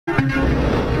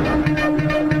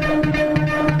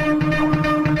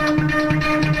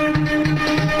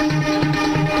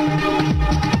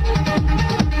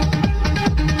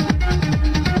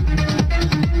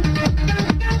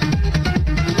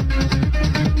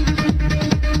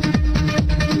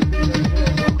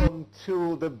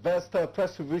best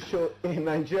press review show in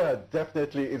Nigeria.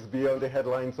 Definitely is beyond the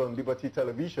headlines on Liberty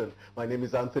Television. My name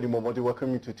is Anthony Momodu.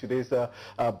 Welcome you to today's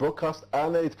broadcast,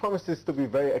 and it promises to be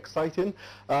very exciting.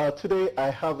 Today I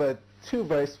have two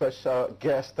very special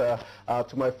guests.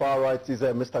 To my far right is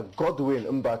Mr. Godwin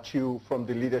Mbachu from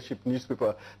the Leadership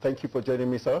newspaper. Thank you for joining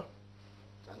me, sir.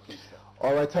 Thank you, sir.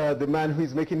 All right, the man who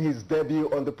is making his debut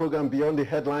on the program Beyond the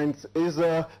Headlines is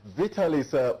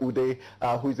Vitalis Ude,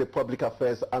 who is a public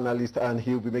affairs analyst, and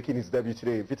he'll be making his debut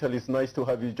today. Vitalis, nice to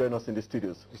have you join us in the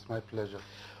studios. It's my pleasure.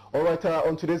 All right,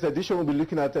 on today's edition, we'll be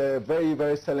looking at very,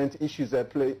 very salient issues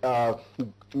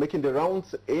making the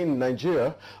rounds in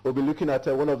Nigeria. We'll be looking at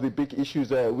one of the big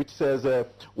issues which says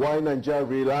why Nigeria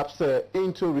relapsed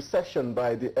into recession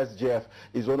by the SGF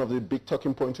is one of the big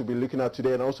talking points we'll be looking at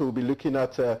today. And also we'll be looking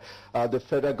at the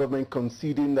federal government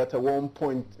conceding that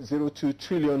 1.02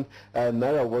 trillion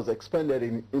naira was expended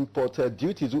in import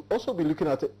duties. We'll also be looking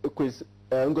at Ngozi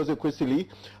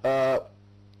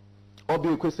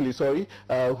Obi,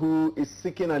 who is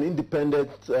seeking an independent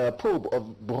probe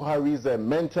of Buhari's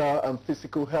mental and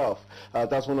physical health.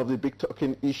 That's one of the big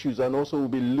talking issues. And also we'll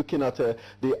be looking at the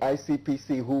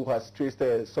ICPC, who has traced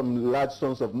some large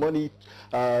sums of money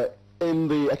in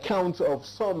the account of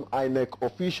some INEC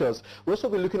officials. We'll also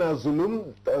be looking at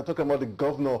Zulum, talking about the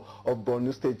governor of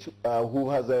Borno State, who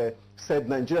has said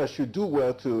Nigeria should do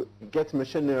well to get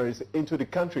missionaries into the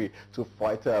country to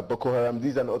fight Boko Haram.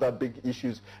 These and other big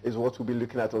issues is what we'll be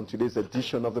looking at on today's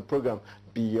edition of the program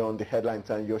Beyond the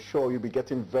Headlines, and you're sure you'll be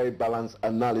getting very balanced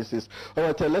analysis. All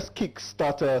right, let's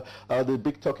kick-start the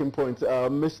big talking points.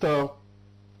 Mr.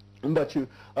 Mbachu,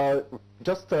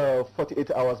 just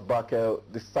 48 hours back,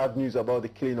 the sad news about the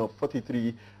killing of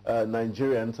 43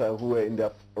 Nigerians who were in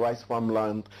their rice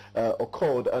farmland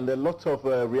occurred, and a lot of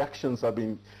reactions have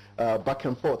been back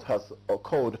and forth has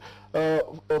occurred.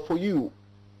 For you,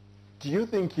 do you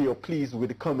think you're pleased with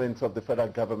the comments of the federal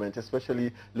government,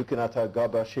 especially looking at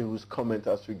Garba Shehu's comment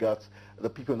as regards the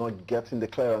people not getting the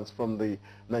clearance from the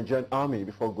Nigerian army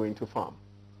before going to farm?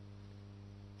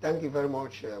 Thank you very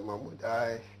much, Mahmoud.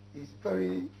 It's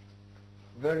very,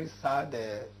 very sad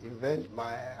event.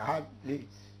 My heart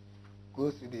bleeds.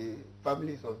 Goes to the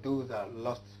families of those that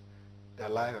lost their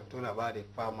life. I'm talking about the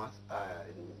farmers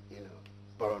in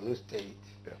Borno State.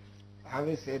 Yeah.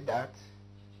 Having said that,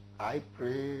 I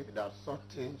pray that such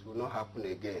things will not happen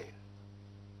again.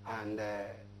 And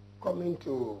coming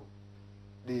to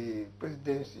the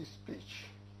presidency speech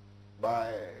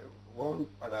by one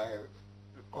that I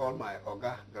call my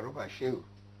Oga Garba Shehu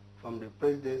from the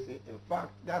presidency, in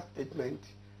fact, that statement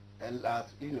has,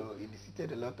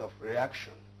 elicited a lot of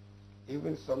reaction.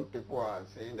 Even some people are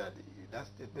saying that that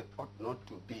statement ought not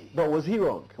to be. But was he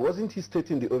wrong? Wasn't he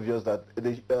stating the obvious that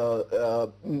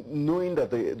knowing that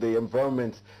the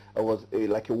environment was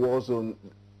like a war zone,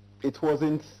 it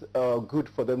wasn't good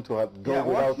for them to have gone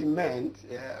without... What he meant,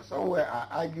 somewhere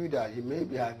I argued that he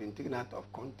maybe have been taken out of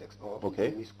context or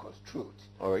misconstrued.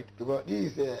 All right. Because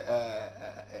this is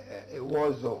a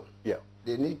war zone. Yeah.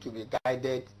 They need to be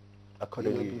guided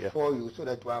accordingly before you, so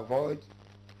that to avoid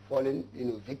falling,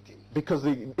 victim. Because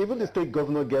even the state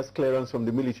governor gets clearance from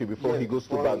the military before he goes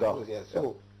to Baga.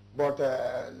 So, but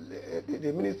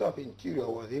the Minister of Interior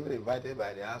was even invited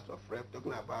by the House of Rep,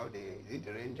 talking about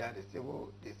the Ranger, the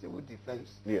civil defense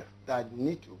that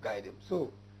need to guide them.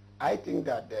 So I think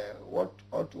that what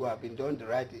ought to have been done the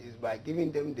right is by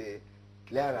giving them the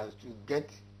clearance to get,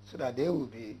 so that they will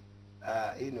be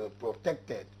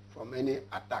protected from any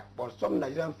attack. But some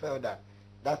Nigerians felt that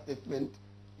that statement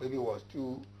maybe was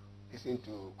too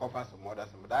to cover some others.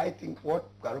 But I think what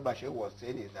Garba Shehu was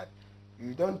saying is that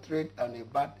you don't trade on a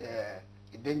bad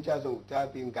danger zone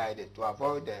without being guided to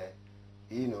avoid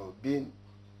being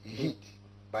hit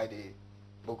by the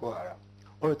Boko Haram.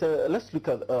 All right, let's look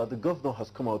at the governor has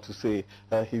come out to say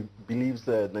he believes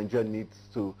Nigeria needs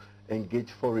to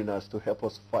engage foreigners to help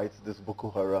us fight this Boko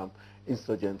Haram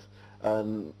insurgents.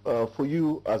 And for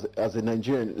you as a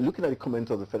Nigerian, looking at the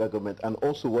comments of the federal government and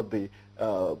also what the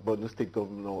Borno State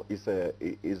governor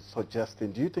is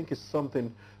suggesting, do you think it's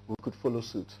something we could follow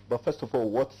suit? But first of all,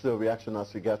 what's the reaction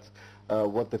as regards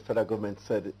what the federal government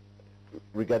said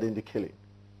regarding the killing?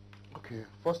 Okay,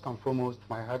 first and foremost,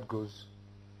 my heart goes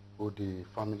with the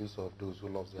families of those who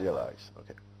lost their lives.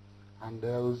 Okay. And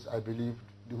those, I believe,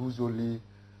 whose only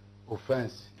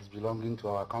offense is belonging to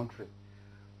our country,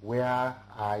 where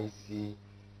I see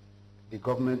the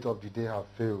government of the day have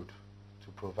failed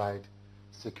to provide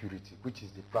security, which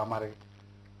is the primary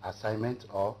assignment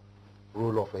or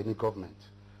role of any government.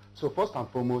 So first and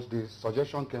foremost, the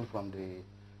suggestion came from the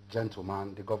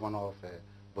gentleman, the governor of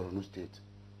Borno State,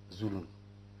 Zulum,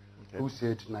 who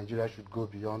said Nigeria should go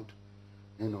beyond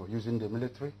using the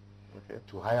military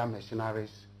to hire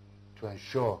mercenaries to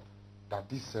ensure that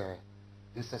this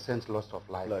incessant loss of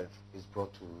life is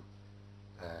brought to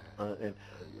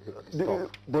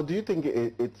but do you think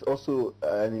it's also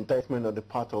an indictment on the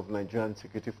part of Nigerian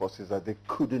security forces that they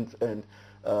couldn't end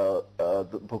the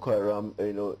Boko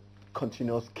Haram,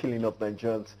 continuous killing of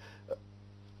Nigerians?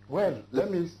 Well,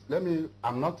 let me.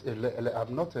 I'm not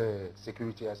a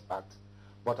security expert,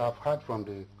 but I've heard from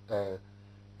the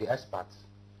experts.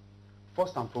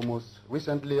 First and foremost,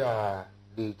 recently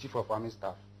the Chief of Army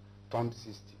Staff turned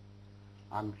 60,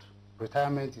 and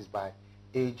retirement is by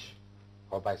age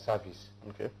or by service.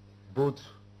 Okay. Both,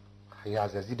 he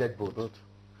has exceeded both.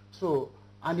 So,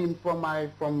 and from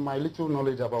my little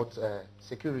knowledge about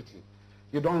security,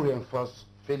 you don't reinforce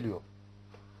failure.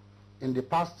 In the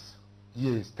past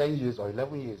years, 10 years or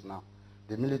 11 years now,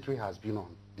 the military has been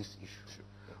on this issue. Sure.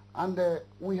 And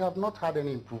we have not had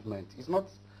any improvement. It's not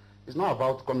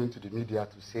about coming to the media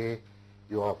to say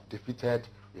you have defeated,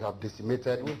 you have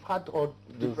decimated. We've had all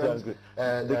different...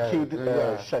 they killed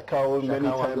Shakao many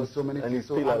times, so many and he's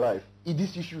still alive.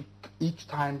 This issue, each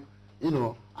time,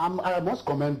 I must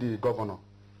commend the governor,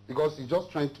 because he's just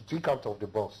trying to think out of the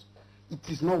box. It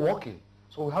is not working.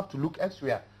 So we have to look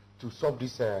elsewhere to solve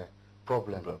this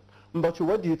problem. But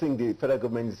what do you think the federal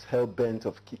government is hell-bent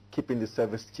of keeping the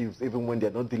service chiefs even when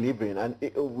they're not delivering? And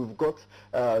we've got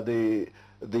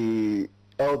the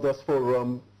Elders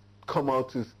Forum come out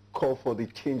to call for the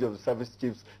change of the service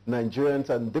chiefs. Nigerians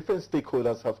and different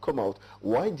stakeholders have come out.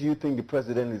 Why do you think the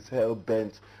president is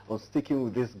hell-bent on sticking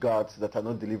with these guards that are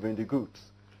not delivering the goods?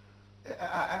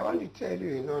 I want to tell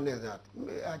you in honest that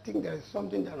I think there is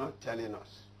something they're not telling us.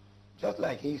 Just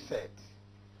like he said,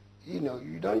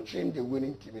 you don't change the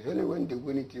winning team. It's only when the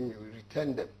winning team you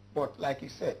return them. But like he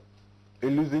said, a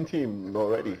losing team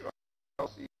already.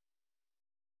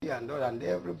 And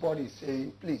everybody is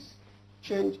saying, please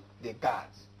change the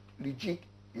guards, rejig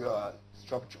your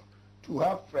structure to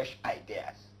have fresh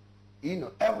ideas.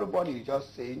 Everybody is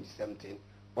just saying something,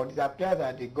 but it appears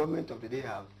that the government of the day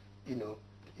have,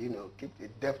 keep the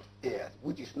deaf ears,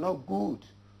 which is not good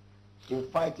in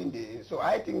fighting the. So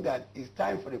I think that it's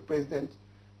time for the president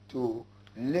to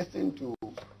listen to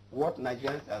what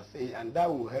Nigerians are saying, and that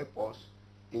will help us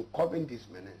in curbing this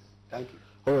menace. Thank you.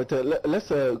 All right, let's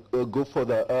go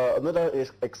further. Another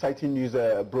exciting news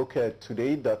broke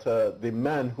today that the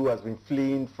man who has been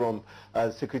fleeing from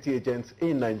security agents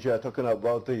in Nigeria, talking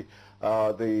about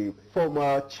the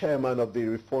former chairman of the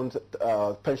Reformed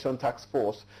Pension Task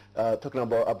Force, talking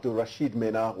about Abdul Rashid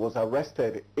Mena, was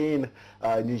arrested in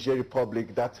Niger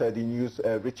Republic. That's the news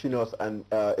reaching us, and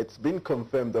it's been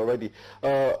confirmed already.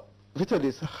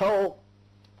 Vitalis,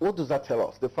 what does that tell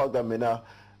us? The fact that Mena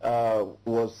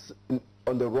was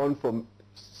on the run for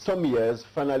some years,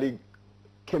 finally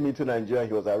came into Nigeria,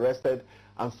 he was arrested,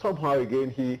 and somehow again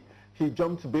he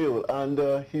jumped bail,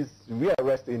 and he's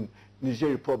rearrested in Niger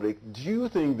Republic. Do you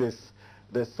think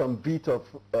there's some bit of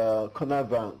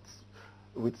connivance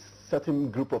with certain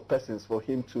group of persons for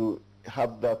him to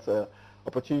have that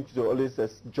opportunity to always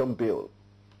jump bail?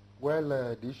 Well,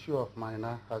 the issue of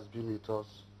minor has been with us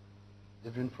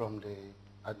even from the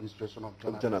administration of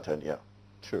Jonathan. Jonathan, yeah,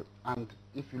 true. And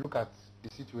if you look at the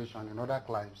situation in other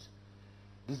climes,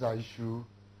 these are issues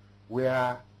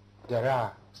where there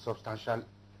are substantial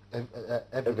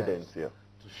evidence yeah,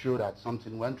 to show that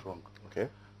something went wrong. Okay.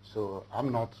 So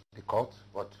I'm not the court,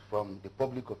 but from the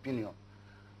public opinion.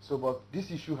 So, but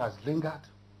this issue has lingered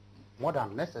more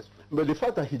than necessary. But the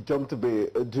fact that he jumped bail,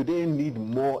 do they need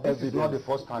more evidence? This is not the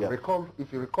first time. Yeah.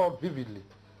 If you recall vividly,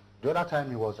 the other time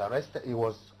he was arrested, he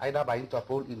was either by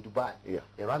Interpol in Dubai. Yeah.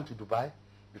 He ran to Dubai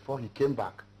before he came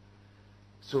back.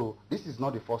 So this is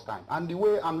not the first time. And the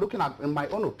way I'm looking at, in my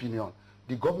own opinion,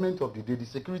 the government of the day, the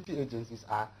security agencies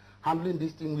are handling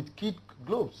this thing with kid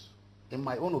gloves, in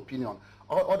my own opinion.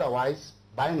 Otherwise,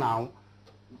 by now,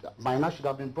 Minor should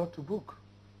have been brought to book.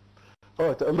 All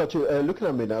right, but looking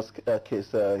at Mena's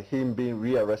case, him being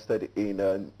rearrested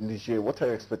in Niger, what are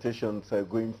your expectations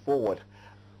going forward?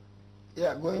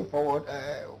 Yeah, going forward,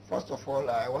 first of all,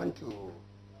 I want to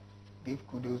give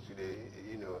kudos to the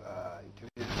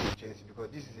intelligence agency,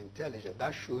 because this is intelligent.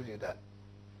 That shows you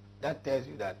that tells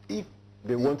you that if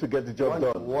they want to get the job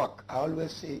done. To work, I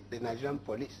always say the Nigerian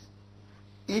police,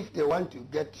 if they want to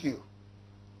get you,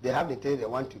 they have the thing they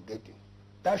want to get you.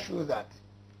 That shows that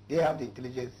they have the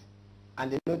intelligence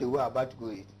and they know the way about to go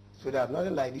it. So there's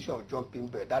nothing like this issue of jumping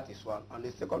bail. That is one. On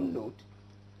the second note,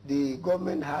 the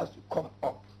government has to come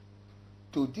up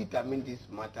to determine this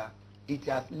matter. It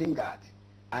has lingered,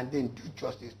 and then do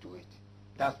justice to it.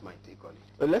 That's my take on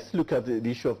it. Let's look at the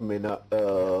issue of Mena.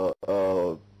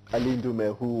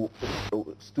 Alindume, who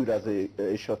stood as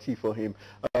a shorty for him,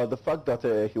 the fact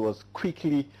that he was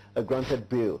quickly granted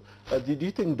bail, did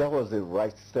you think that was the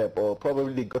right step, or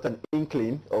probably they got an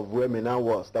inkling of where Mena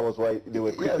was? That was why they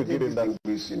were quick to give him that.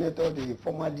 The senator, the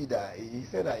former leader, he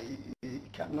said that he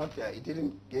cannot, he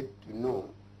didn't get to know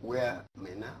where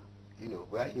Mena,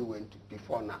 where he went to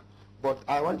before now. But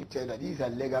I want to tell you that this is a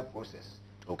legal process.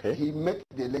 Okay. He met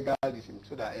the legalism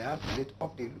so that he has to get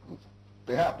off the roof.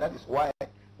 Perhaps that is why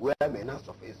where Mena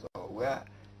surfaced or where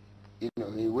he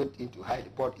went into hide.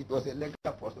 But it was a legal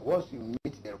process. Once you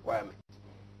meet the requirements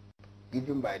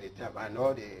given by the term and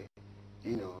all the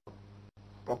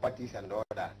properties and all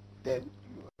that, then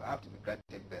you have to be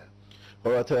granted bail.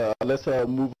 All right, let's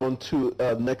move on to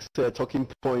next talking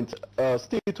point.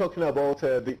 Still talking about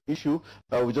the issue,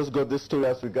 we just got this story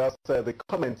as regards the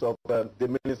comments of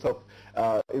the Minister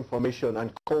of Information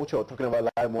and Culture, talking about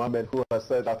Lai Mohammed, who has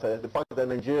said that the fact that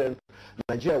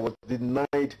Nigeria was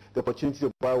denied the opportunity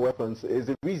to buy weapons is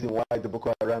the reason why the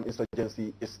Boko Haram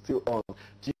insurgency is still on.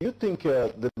 Do you think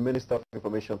the Minister of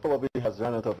Information probably has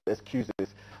run out of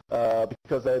excuses?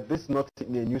 Because this is not a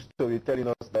new story telling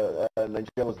us that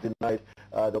Nigeria was denied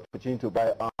the opportunity to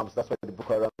buy arms. That's why the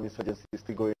Boko Haram insurgency is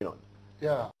still going on.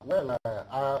 Yeah, well,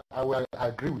 I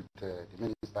agree with the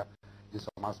minister in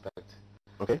some aspect.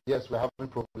 Okay. Yes, we're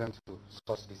having problems to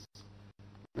source these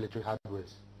military hardware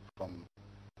from...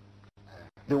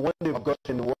 the one they've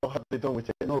gotten, what have they done with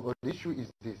it? No, but the issue is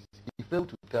this. He failed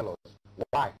to tell us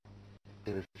why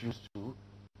they refused to,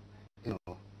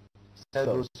 sell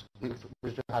those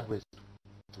military hardware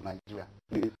to Nigeria.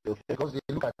 Okay. Because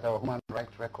they look at our human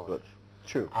rights record. Good.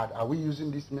 True. Are we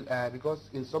using this, because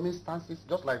in some instances,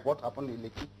 just like what happened in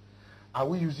Lekki, are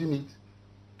we using it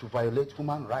to violate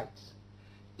human rights?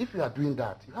 If you are doing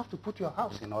that, you have to put your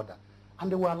house in order,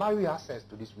 and they will allow you access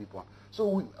to this weapon.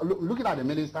 So looking at the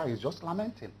minister is just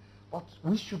lamenting, but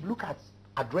we should look at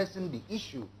addressing the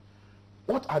issue.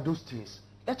 What are those things?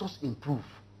 Let us improve.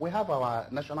 We have our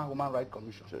National Human Rights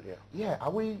Commission. Sure, yeah. Yeah,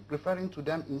 are we referring to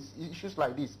them in issues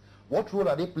like this? What role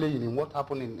are they playing in what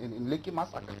happened in Lekki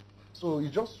massacre? So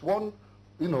it's just one,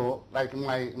 like in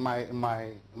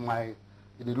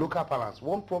the local balance,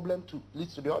 one problem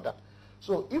leads to the other.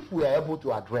 So if we are able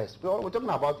to address, what we're talking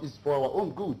about is for our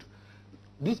own good.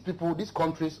 These people, these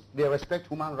countries, they respect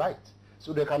human rights.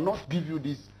 So they cannot give you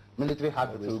this military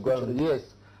hardware.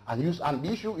 Yes. And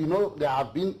the issue, there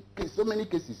have been so many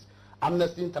cases.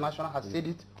 Amnesty International has said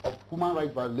it, of human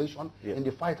rights violation in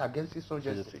the fight against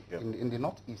insurgency in the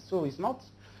Northeast. So it's not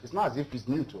as if it's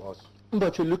new to us.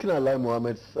 But you're looking at Lai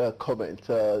Mohammed's comment.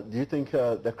 Do you think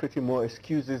they're creating more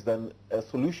excuses than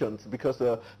solutions? Because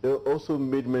they also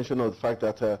made mention of the fact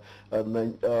that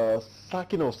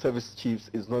sacking of service chiefs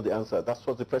is not the answer. That's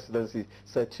what the presidency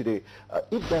said today.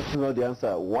 If that's not the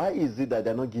answer, why is it that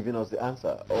they're not giving us the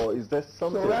answer? Or is there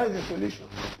something? So where is the solution?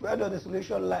 Where does the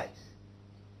solution lies?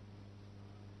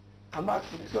 I'm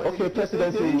asking. So okay,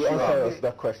 presidency will answer us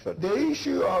that question. The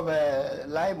issue of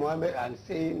Lai Mohammed and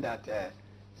saying that,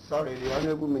 sorry, the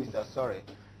Honorable Minister, sorry,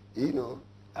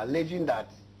 alleging that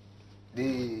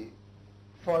the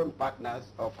foreign partners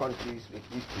or countries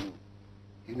refuse to,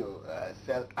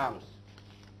 sell arms.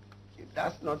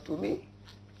 That's not to me.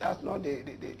 That's not the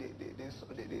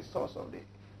source of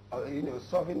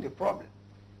solving the problem.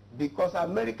 Because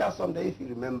America someday, if you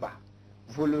remember,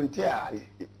 volunteered.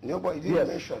 Nobody didn't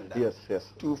mention that. Yes.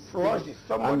 To flush it.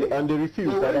 Somebody and they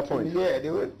refused at that point. Yeah,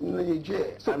 they went to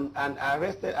Nigeria and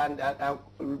arrested and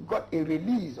got a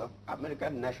release of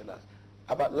American nationals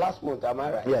about last month. Am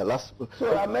I right? Yeah, last.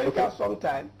 So America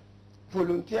sometime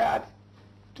volunteered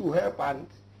to help and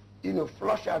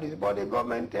flush out this, but the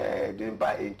government didn't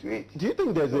buy into it. Do you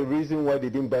think there's a reason why they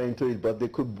didn't buy into it, but they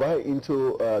could buy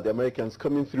into the Americans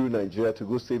coming through Nigeria to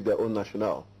go save their own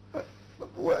national?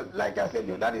 Well, like I said,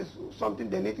 that is something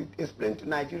they need to explain to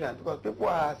Nigerians, because people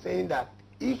are saying that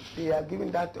if they are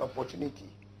given that opportunity,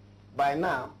 by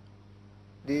now,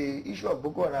 the issue of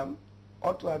Boko Haram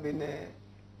ought to have been,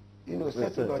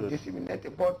 settled or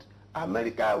disseminated. But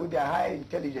America, with their high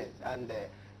intelligence and,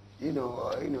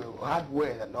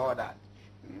 hardware and all that,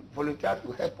 volunteered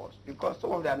to help us, because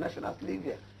some of their nationals live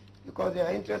here, because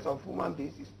their interest of human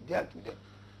beings is dear to them.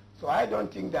 So I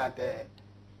don't think that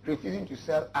refusing to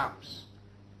sell arms,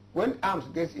 when arms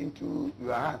gets into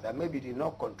your hands and maybe you did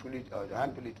not control it or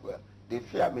handle it well, the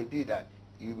fear may be that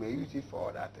you may use it for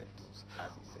other things,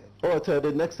 as he said. All right,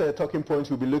 the next talking point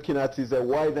we'll be looking at is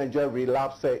why Nigeria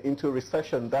relapsed into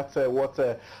recession. That's what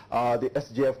the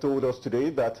SGF told us today,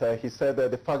 that he said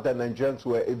the fact that Nigerians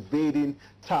were evading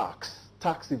tax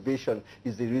evasion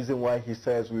is the reason why he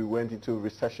says we went into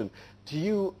recession. Do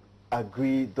you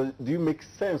agree? Do you make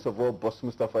sense of what Boss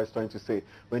Mustafa is trying to say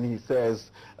when he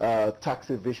says tax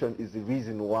evasion is the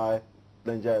reason why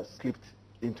Nigeria slipped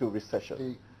into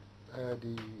recession?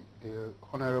 The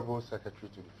Honorable Secretary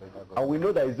to the Federal Government. And we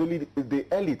know that it's only the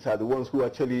elites are the ones who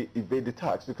actually evade the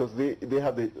tax because they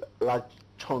have a large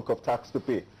chunk of tax to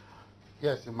pay.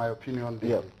 Yes, in my opinion,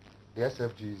 the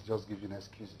SFG is just giving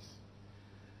excuses.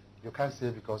 You can't say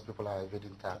because people are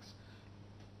evading tax.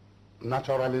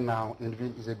 Naturally now, it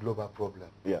is a global problem.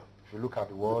 Yeah. If you look at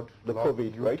the world, the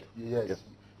COVID, right? Yes,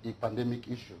 the pandemic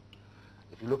issue.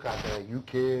 If you look at the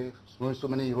UK, so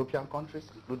many European countries,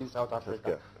 including South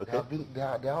Africa, they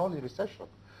are all in recession.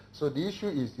 So the issue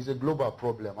is a global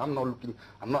problem. I'm looking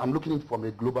at it from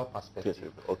a global perspective.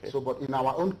 Yes, okay. So, but in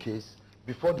our own case,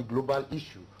 before the global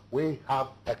issue, we have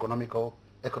economic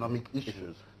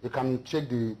issues. You can check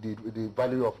the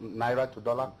value of naira to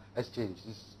dollar exchange.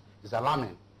 It's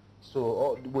alarming.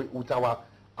 So with our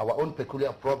own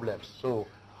peculiar problems. So,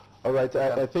 all right.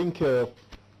 I think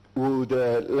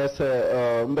let's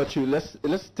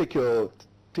take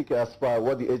as far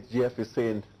what the HGF is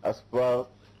saying as far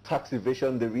tax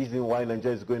evasion, the reason why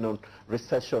Nigeria is going on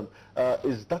recession.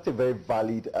 Is that a very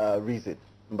valid reason,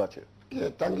 Mbachu? Yeah,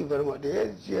 thank you very much.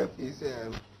 The HGF is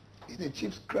the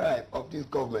chief scribe of this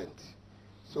government.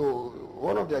 So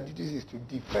one of their duties is to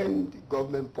defend the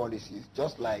government policies,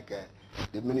 just like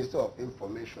the Minister of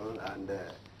Information and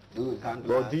those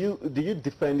handlers. But do you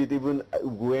defend it even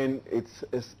when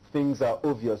things are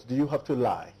obvious? Do you have to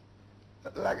lie?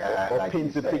 Or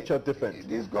paint the picture different?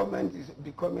 This government is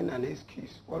becoming an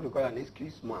excuse, what we call an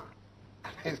excuse man,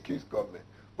 an excuse government.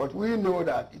 But we know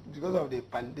that because of the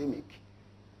pandemic,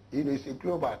 it's a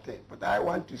global thing. But I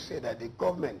want to say that the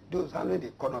government, those handling the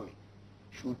economy,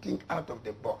 should think out of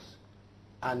the box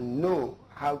and know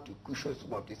how to cushion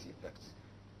some of these effects.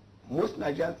 Most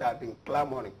Nigerians have been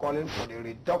clamoring, calling for the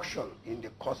reduction in the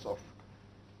cost of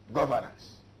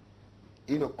governance.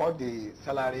 Cut the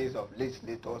salaries of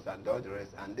legislators and all the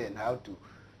rest, and then how to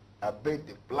abate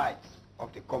the plight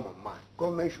of the common man.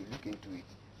 Government should look into it,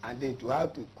 and then to how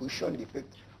to cushion the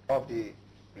effect of the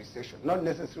recession, not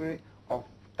necessarily of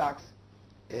tax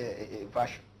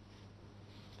evasion.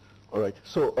 All right.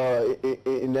 So,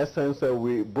 in essence,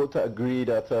 we both agree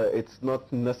that it's not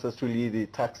necessarily the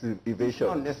tax evasion. It's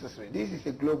not necessary. This is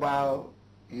a global,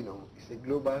 it's a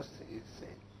global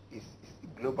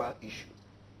issue.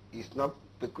 It's not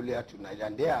peculiar to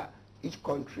Nigeria. Each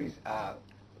countries are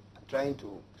trying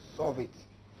to solve it.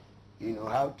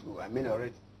 How to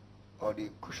ameliorate or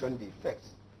cushion the effects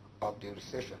of the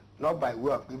recession, not by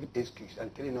way of giving excuse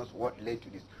and telling us what led to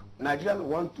this. Nigerians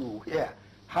want to hear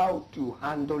how to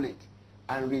handle it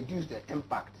and reduce the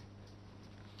impact.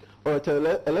 All right,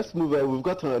 let's move on. We've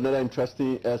got another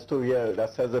interesting story here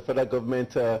that says the federal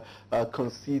government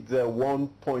concedes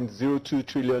 1.02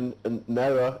 trillion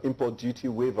naira import duty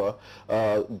waiver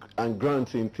and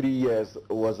grant in 3 years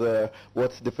was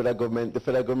what the federal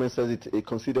government says it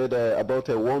considered about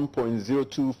a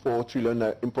 1.024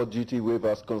 trillion import duty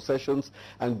waivers, concessions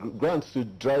and grants to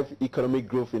drive economic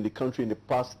growth in the country in the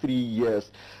past 3 years.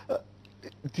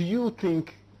 Do you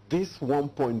think this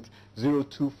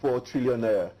 1.024 trillion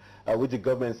naira which the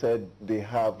government said they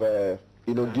have,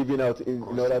 given out in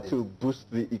order to boost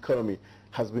the economy,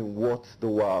 has been worth the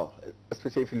while,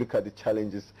 especially if you look at the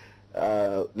challenges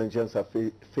Nigerians are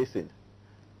facing?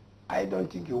 I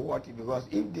don't think it's worth it, because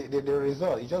if the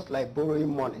result is just like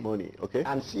borrowing money, okay,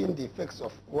 and seeing the effects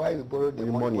of why you borrow the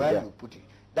money, where you put it.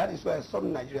 That is why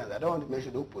some Nigerians, I don't want to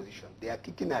mention the opposition, they are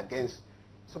kicking against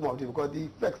some of them because the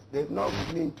effects they've not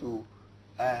been to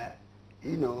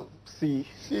see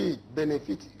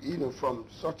benefit, from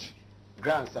such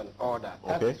grants and all that.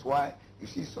 That is why you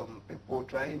see some people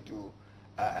trying to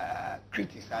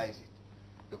criticize it,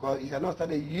 because it has not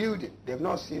started yielding. They've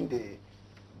not seen the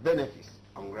benefits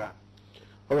on ground.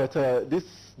 All right, this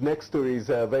next story is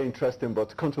very interesting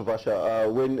but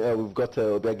controversial. When we've got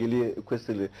Obiageli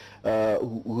Kwesili,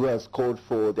 who has called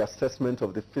for the assessment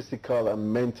of the physical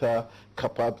and mental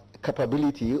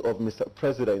capability of Mr.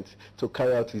 President to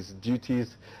carry out his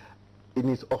duties in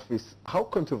his office. How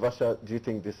controversial do you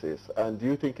think this is? And do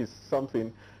you think it's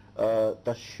something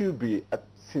that should be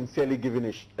sincerely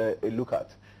given a look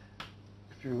at?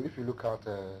 If you look at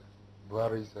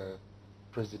Buhari's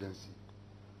presidency,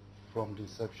 from the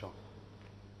inception,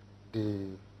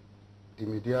 the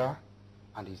media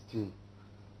and his team,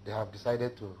 they have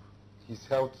decided his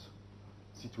health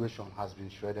situation has been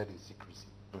shrouded in secrecy.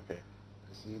 Okay.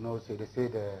 So they say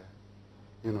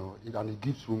and it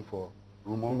gives room for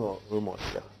rumors. Rumors,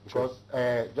 yeah. Because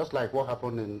just like what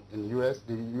happened in U.S.,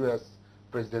 the U.S.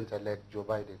 President-elect Joe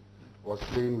Biden was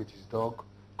playing with his dog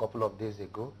a couple of days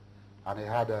ago, and he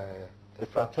had a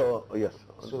fracture. Oh, yes.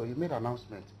 So he made an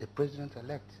announcement, a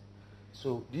president-elect.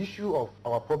 So the issue of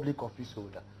our public office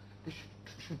holder,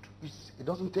 it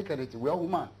doesn't take anything. We are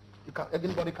human.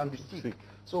 Anybody can be sick.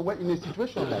 So when in a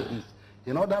situation like this,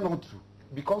 in order not to,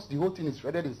 because the whole thing is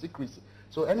threaded in secrecy,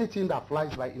 so anything that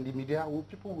flies by in the media,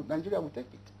 Nigeria will take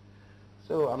it.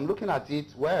 So I'm looking at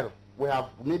it, well, we have,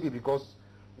 maybe because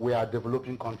we are a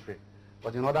developing country,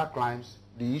 but in other climes,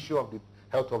 the issue of the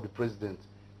health of the president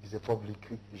is a public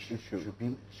issue, should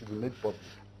be made public.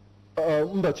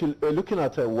 But looking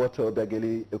at what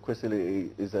Begele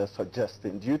Ekwesili is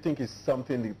suggesting, do you think it's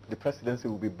something the presidency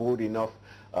will be bold enough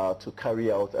to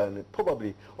carry out, and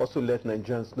probably also let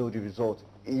Nigerians know the result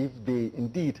if they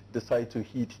indeed decide to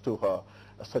heed to her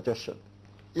suggestion?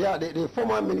 Yeah, the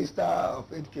former Minister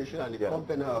of Education and the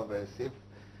company of Safe,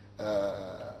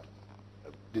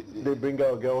 they bring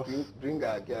our girls,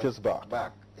 just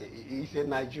back. He's a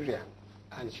Nigerian,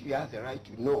 and she has a right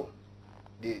to know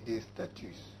the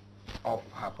status of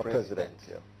her president,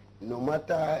 no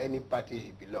matter any party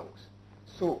he belongs.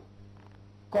 So,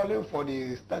 calling for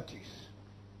the status,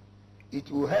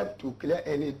 it will help to clear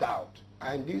any doubt.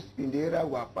 And this, in the era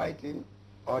we are fighting,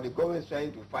 or the government is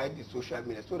trying to fight the social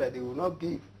media, so that it will not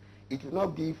give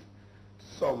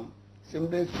some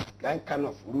semblance kind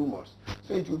of rumors.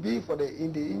 So it will be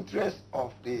in the interest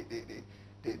of the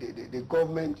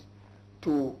government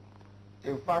to,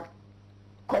 in fact,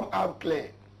 come out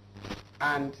clear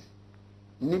and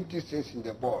nip these things in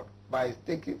the bud by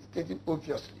stating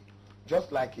obviously,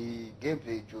 just like he gave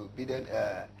the Joe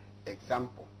Biden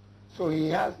example. So she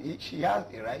has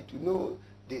the right to know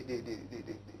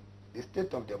the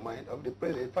state of the mind of the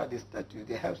president, in fact, the status,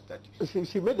 the health status.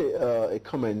 She made a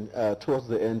comment towards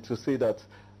the end to say that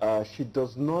she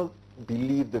does not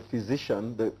believe the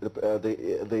physician,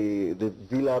 the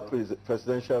Villa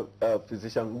presidential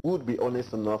physician would be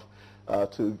honest enough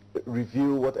to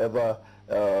review whatever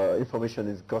information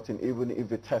is gotten, even if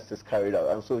the test is carried out.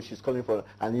 And so she's calling for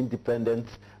an independent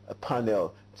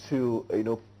panel to,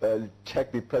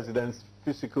 check the president's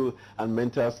physical and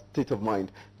mental state of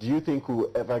mind. Do you think we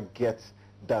will ever get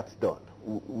that done?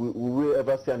 Will we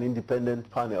ever see an independent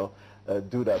panel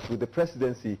do that? Will the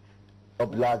presidency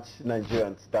oblige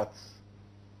Nigerians? That's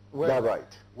that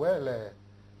right? Well,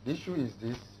 the issue is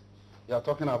this. You are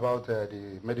talking about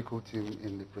the medical team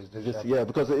in the presidential. Yes, yeah,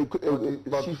 because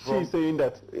she's saying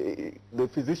that the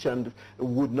physician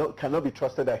cannot be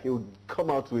trusted that he would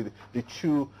come out with the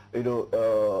true,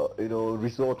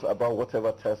 result about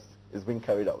whatever test is being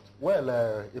carried out. Well,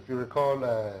 if you recall,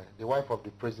 the wife of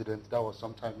the president, that was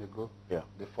some time ago. Yeah.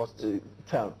 The first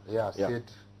town. Yeah, said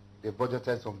they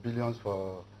budgeted some billions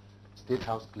for State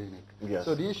House Clinic. Yes.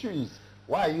 So the issue is,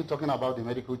 why are you talking about the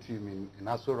medical team in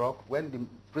Aso Rock when the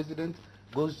president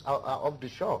goes out of the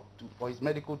shop for his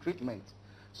medical treatment?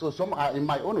 So in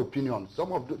my own opinion,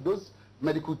 some of those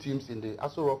medical teams in the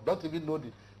Aso Rock don't even know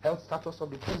the health status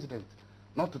of the president,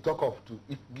 not to talk of to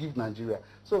give Nigeria.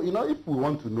 So, if we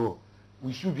want to know,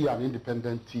 we should be an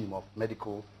independent team of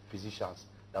medical physicians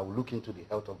that will look into the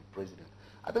health of the president.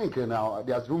 I think now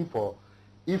there's room for,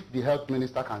 if the health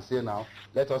minister can say now,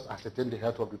 let us ascertain the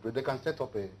health of the president, they can set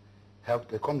up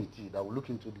a committee that will look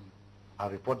into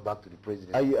and report back to the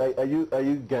president. Are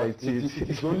you guaranteed?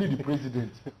 It's only the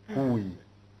president who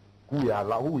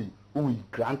will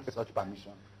grant such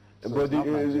permission. So but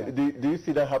do you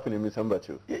see that happening, Mr.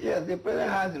 Mbatu? Yes, the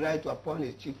president has the right to appoint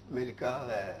his chief medical.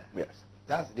 Yes.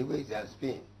 That's the way it has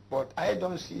been. But I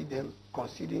don't see them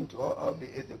conceding to all the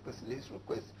SFSL's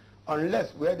requests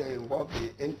unless where they involve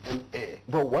the NMA.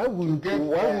 But why wouldn't they?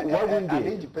 An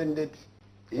independent.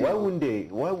 Why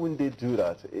wouldn't they do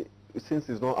that? Since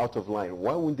it's not out of line,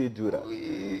 why wouldn't they do that?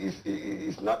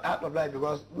 It's not out of line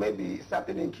because maybe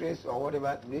certain interests or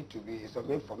whatever need to be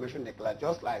some information declared,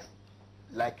 just like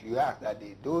you asked that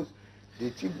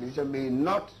the chief minister may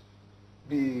not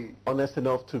be honest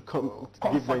enough to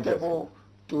comfortable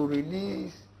to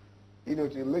release,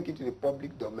 to make it to the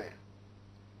public domain.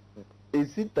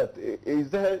 Is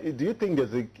do you think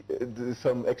there's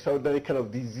some extraordinary kind of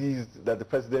disease that the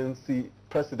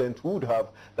president would have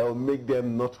that will make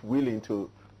them not willing to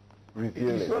reveal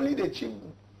it? It's only the chief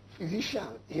physician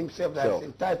himself that is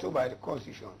entitled by the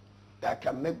constitution that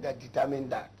can determine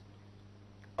that.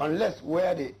 Unless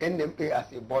where the NMA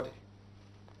as a body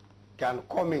can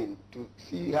come in to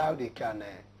see how they can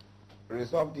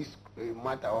resolve this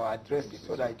matter or address it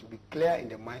so that it will be clear in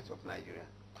the minds of Nigerians.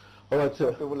 All right,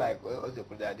 some people like us,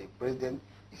 that the president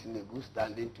is in a good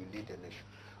standing to lead the nation.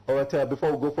 All right,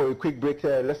 before we go for a quick break,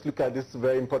 let's look at this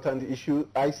very important issue.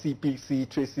 ICPC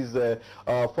traces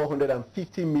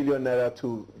 450 million naira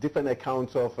to different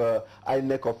accounts of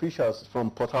INEC officials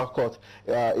from Port Harcourt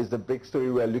is the big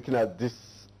story we're looking at this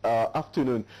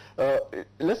afternoon.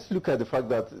 Let's look at the fact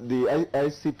that the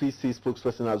ICPC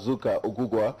spokesperson Azuka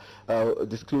Ogugwa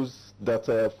disclosed that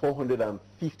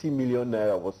 450 million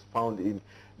naira was found in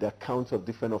the accounts of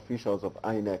different officials of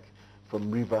INEC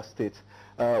from Rivers State.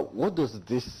 What does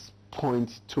this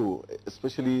point to,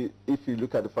 especially if you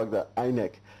look at the fact that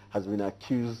INEC has been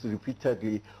accused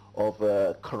repeatedly of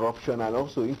corruption and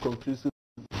also inconclusive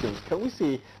elections? Can we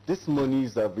say these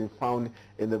monies that have been found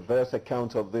in the various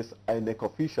accounts of these INEC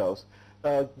officials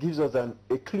gives us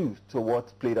a clue to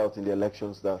what played out in the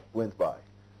elections that went by?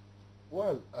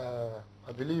 Well,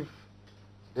 I believe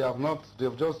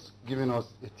they've just given us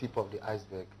a tip of the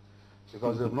iceberg,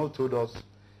 because they've not told us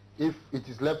if it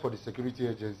is left for the security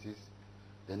agencies.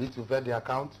 They need to vet the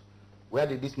account. Where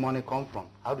did this money come from?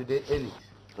 How did they earn it?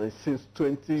 And since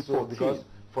 2014. So because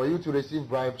for you to receive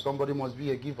bribe, somebody must be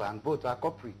a giver, and both are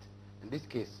culprit in this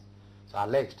case. It's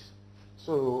alleged.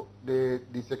 So the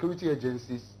security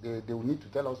agencies, they will need to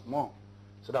tell us more,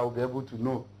 so that we'll be able to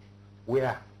know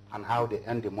where and how they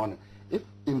earn the money. If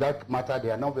in that matter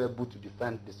they are not able to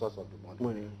defend the source of the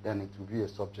money, then it will be a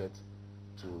subject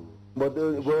to... But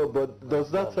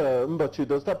does that, Mbachu,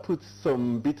 does that put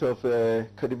some bit of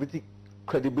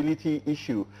credibility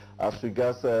issue as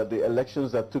regards the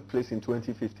elections that took place in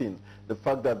 2015? The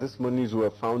fact that these monies were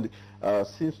found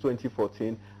since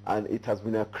 2014 and it has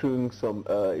been accruing some,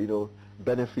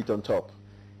 benefit on top.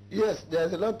 Yes,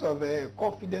 there's a lot of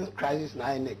confidence crisis in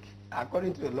INEC.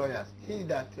 According to the lawyers, he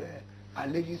that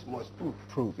alleges must prove.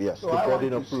 Prove, yes. So I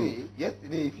want to say,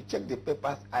 yesterday, if you check the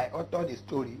papers, I authored a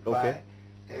story by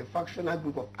a factional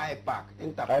group of IPAC,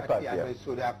 Interparty, yeah.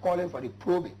 So they are calling for the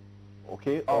probing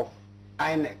of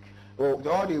INEC, with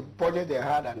all the budget they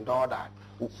had and all that.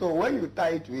 So when you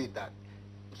tie it to it, that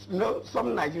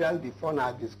some Nigerians before now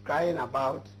have been crying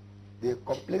about the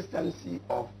complacency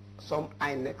of some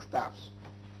INEC staffs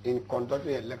in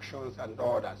conducting elections and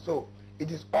all that. So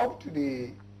it is up to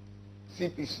the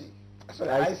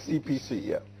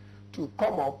ICPC to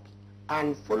come up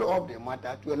and follow up the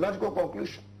matter to a logical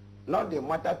conclusion, not the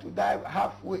matter to dive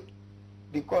halfway,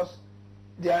 because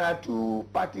there are two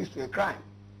parties to a crime,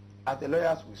 as the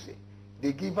lawyers will say,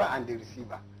 the giver and the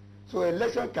receiver. So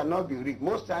election cannot be rigged.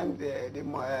 Most times the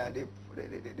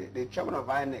chairman of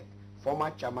INEC,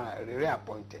 former chairman,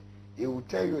 reappointed, he will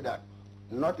tell you that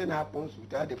nothing happens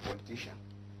without the politician,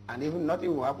 and even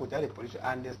nothing will happen without the politician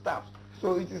and the staff.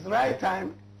 So it is right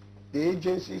time the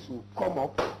agencies will come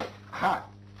up hard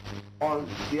on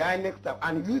the INEC staff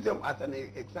and use them as an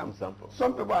example.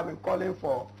 Some people have been calling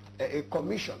for a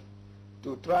commission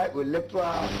to try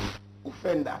electoral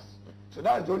offenders. So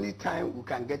that's the only time we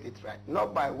can get it right.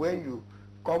 Not by when you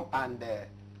come and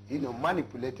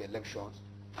manipulate elections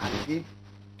and give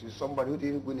to somebody who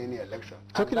didn't win any election.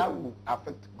 And that will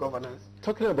affect governance.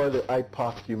 Talking about the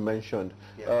IPAC you mentioned,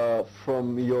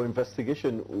 from your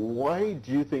investigation, why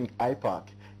do you think IPAC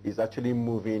is actually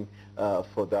moving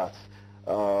for that?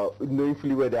 Knowing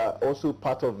fully well they are also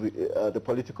part of the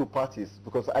political parties,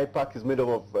 because IPAC is made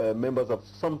up of members of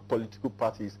some political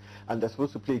parties and they're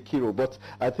supposed to play a key role. But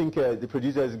I think the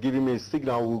producer is giving me a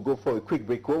signal. We'll go for a quick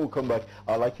break. When we come back,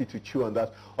 I'd like you to chew on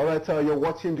that. All right, you're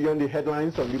watching Beyond the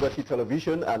Headlines on Liberty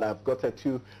Television, and I've got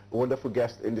two wonderful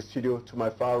guests in the studio. To my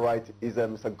far right is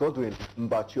Mr. Godwin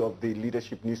Mbachu of the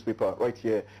Leadership newspaper right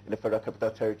here in the Federal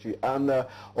Capital Territory. And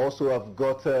also I've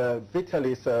got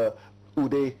Vitalis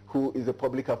Uday, who is a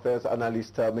public affairs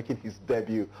analyst making his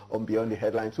debut on Beyond the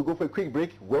Headlines. We'll go for a quick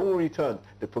break. When we return,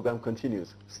 the program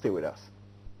continues. Stay with us.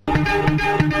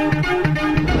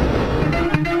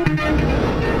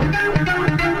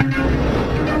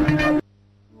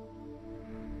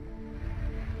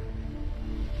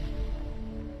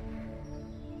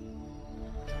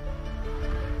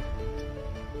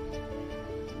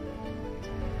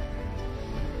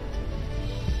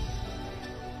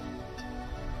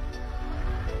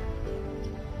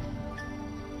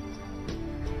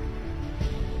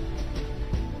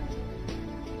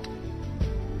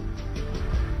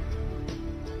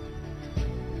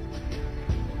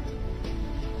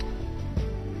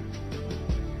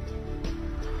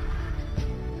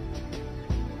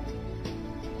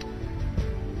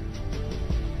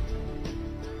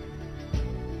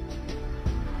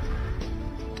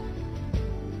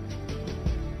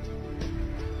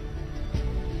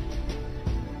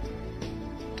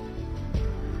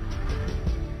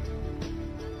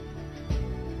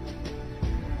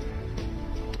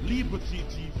 Liberty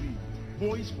TV,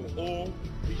 voice for all,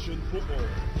 vision for all.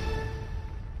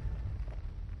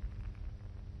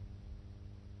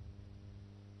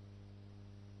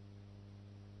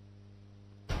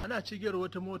 Ana cigiyar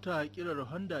wata mota kirar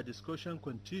Honda Discussion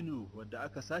Continue wadda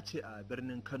aka sace a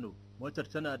birnin Kano. Motar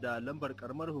tana da lambar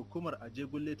karamar hukumar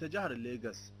Ajegunle ta jihar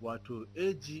Lagos, wato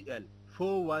AGL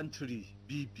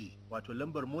 413BB, wato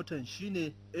lambar motan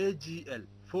shine AGL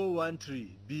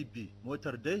 413BB.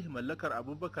 Motar dai mallakar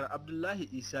Abubakar Abdullahi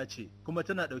Isa ce, kuma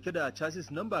tana dauke da chassis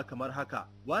number kamar haka: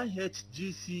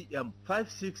 1HGCM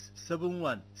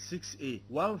 56716A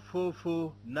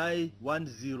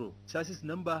 144910. Chassis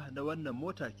number na wannan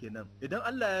mota kenan. Idan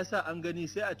Allah ya sa an gani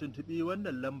sai a tuntubi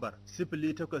wannan lambar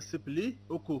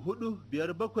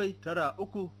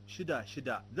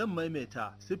 08034579366. Zan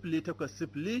maimaita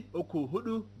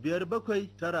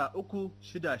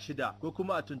 08034579366, ko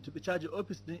kuma a tuntubi caji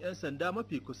office din 'yan sanda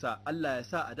mafi kusa. Allah ya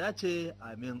sa a dace,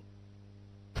 amin.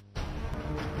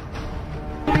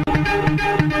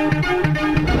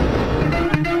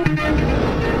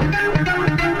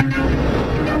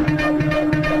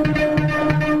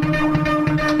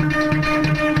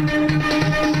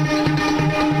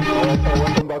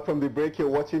 Welcome back from the break. You're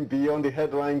watching Beyond the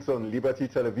Headlines on Liberty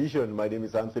Television. My name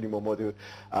is Anthony Momodu,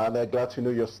 and I'm glad to know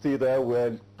you're still there.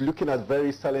 We're looking at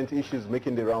very silent issues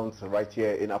making the rounds right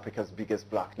here in Africa's biggest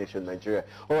black nation, Nigeria.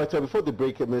 All right, before the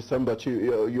break, Ms. Samba,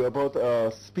 you're about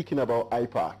speaking about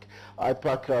IPAC.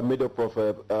 IPAC made up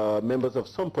of members of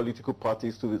some political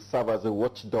parties to serve as a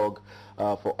watchdog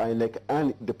for INEC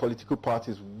and the political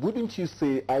parties. Wouldn't you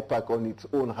say IPAC on its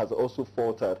own has also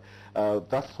faltered?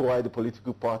 That's why the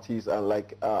political parties, and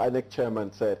like INEC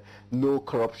chairman said, no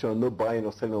corruption, no buying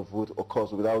or selling of vote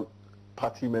occurs without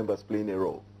party members playing a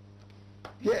role.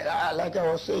 Yeah, like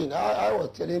I was saying, I was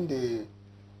telling the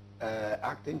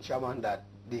acting chairman that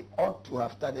they ought to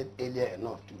have started earlier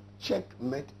enough to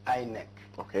checkmate INEC.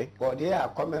 Okay. But they are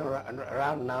coming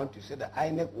around now to say that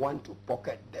INEC want to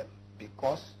pocket them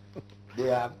because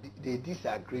they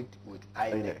disagreed with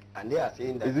INEC. And they are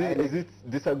saying that is it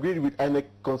disagreed with INEC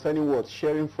concerning what?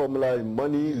 Sharing formula,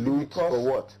 money, loot, or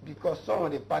what? Because some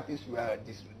of the parties were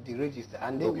deregistered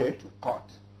and they went to court.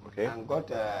 Okay. And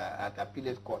got at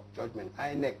appellate court judgment.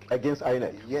 INEC Against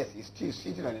INEC? Yes, it's still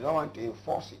sitting and they don't want to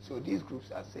enforce it. So these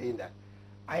groups are saying that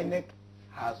INEC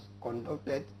has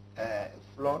conducted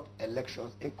flawed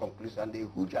elections inconclusive, and the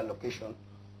huge allocation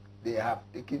they have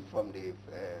taken from the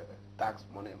tax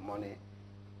money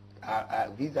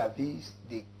vis-a-vis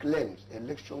the claims,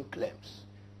 election claims,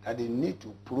 that they need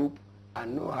to prove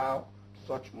and know how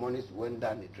such monies went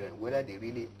down the drain, whether they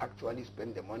really actually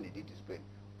spend the money they did to spend.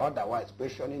 Otherwise,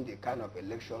 questioning the kind of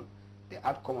election, the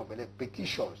outcome of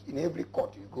petitions. In every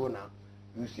court you go now,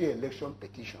 you see election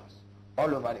petitions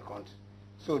all over the country.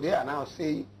 So they are now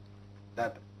saying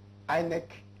that INEC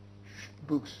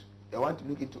books, they want to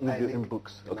look into INEC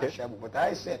books. Okay. But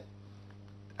I said,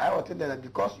 I was telling them that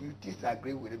because you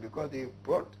disagree with it, because they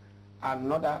brought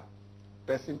another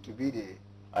person to be the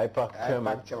IPAC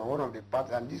chairman, one of the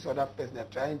parties, and this other person are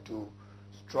trying to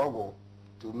struggle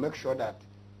to make sure that,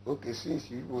 okay, since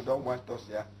you don't want us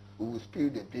here, we will spill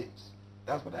the beans.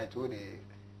 That's what I told the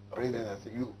president. I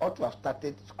said, you ought to have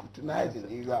started scrutinizing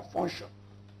your function.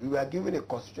 You were given a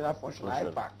constitutional function,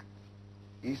 IPAC.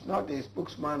 He's not a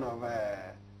spokesman of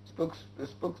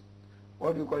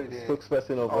what do you call it?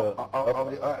 Spokesperson of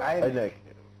the INEC.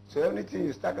 So everything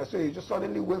you start, so you just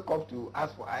suddenly wake up to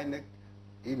ask for INEC,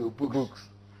 books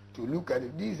to look at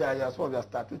it. These are some of the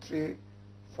statutory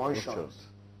functions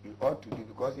you ought to do,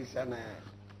 because it's an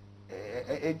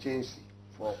agency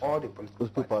for all the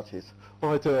political parties. All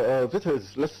right,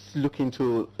 visitors, let's look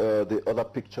into the other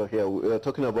picture here. We are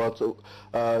talking about,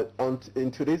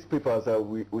 in today's papers,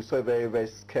 we saw a very, very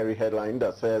scary headline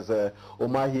that says,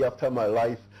 Omahi after my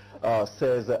life,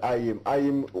 says Ayim.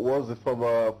 Ayim was the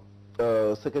former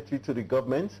secretary to the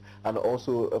government and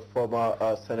also a former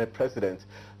Senate president.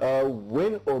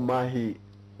 When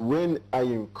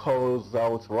Ayim calls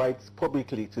out right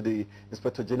publicly to the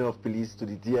Inspector General of Police, to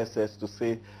the DSS, to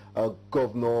say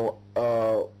Governor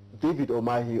David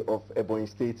Omahi of Ebonyi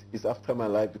State is after my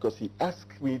life because he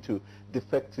asked me to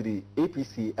defect to the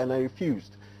APC and I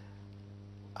refused.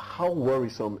 How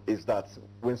worrisome is that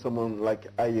when someone like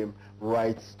Ayim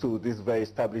writes to these very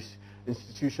established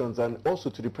institutions and also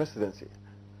to the presidency?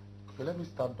 Okay, let me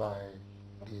start by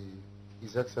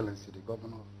His Excellency, the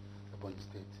Governor of Ebonyi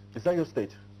State. Is that your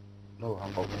state? No,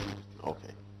 I'm from Ebonyi State.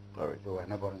 Okay, all right. So we're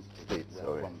neighboring states.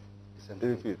 All right. From the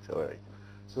same state. All right.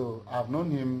 So I've known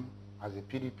him as a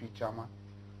PDP chairman,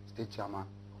 state chairman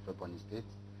of Ebonyi State.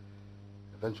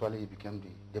 Eventually he became the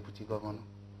deputy governor.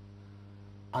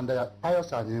 And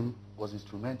Pius Ayim was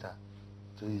instrumental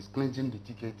So he's clinching the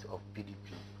ticket of PDP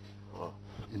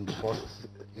in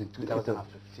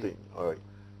 2015. All right.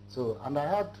 So, and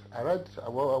I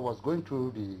was going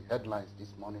through the headlines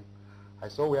this morning. I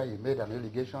saw where he made an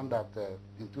allegation that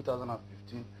in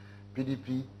 2015,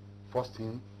 PDP forced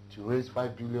him to raise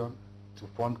 5 billion to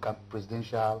fund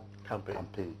presidential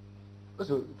campaign.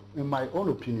 So, in my own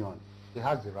opinion, he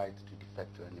has the right to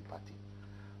defect to any party.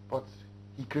 But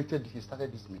he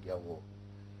started this media war.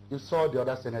 You saw the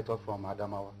other senator from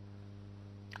Adamawa,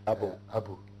 Abu.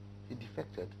 He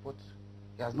defected, but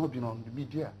he has not been on the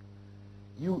media.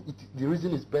 The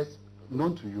reason is best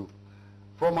known to you.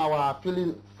 From our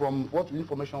feeling, from what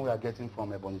information we are getting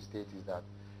from Ebonyi State is that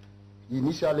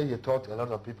initially he thought a lot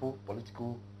of people,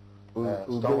 political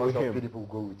stalwarts of PDP will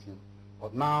go with him.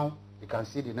 But now you can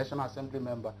see the National Assembly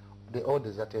member, they all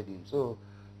deserted him. So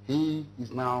he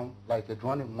is now like a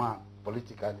drowning man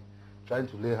politically, trying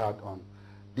to lay hard on.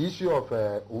 The issue of...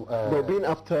 but being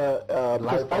after...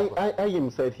 because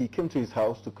IM said he came to his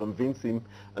house to convince him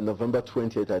on November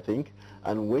 20th, I think.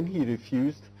 And when he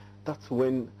refused, that's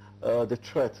when the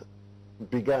threat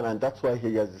began. And that's why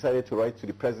he has decided to write to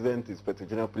the President, Inspector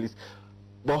General of Police.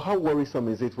 But how worrisome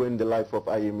is it when the life of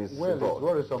IM is involved? Well, it's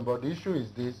worrisome, but the issue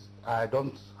is this. I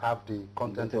don't have the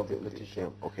content of the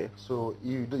petition. Okay. So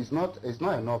it's not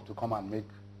enough to come and make,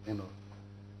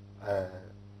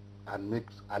 make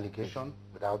allegation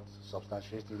without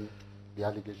substantiating the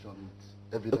allegation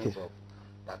with evidence of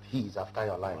that he is after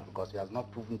your life, because he has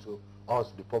not proven to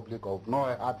us, the public, or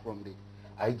not heard from the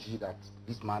IG that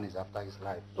this man is after his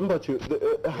life. But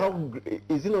how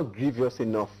is it not grievous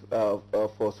enough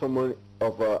for someone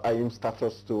of IM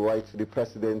status to write to the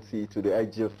presidency, to the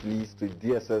IG of police, to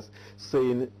DSS,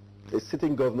 saying a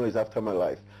sitting governor is after my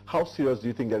life? How serious do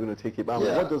you think they're going to take it?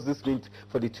 What does this mean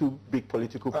for the two big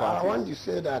political parties? I want to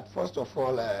say that, first of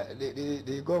all,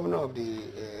 the governor of the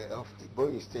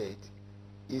Ebonyi State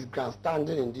is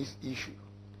grandstanding in this issue.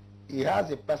 He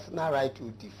has a personal right to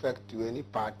defect to any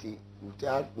party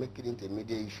without making it a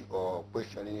media issue or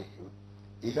questioning him.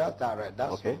 He has that right.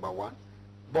 That's number one.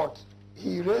 But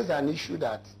he raised an issue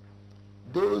that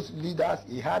those leaders,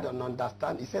 he had an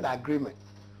understanding, he said agreement,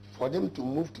 for them to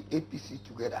move to APC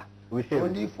together. With him.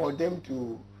 Only for them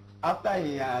to, after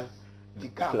he has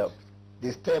decamped,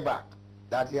 they stay back,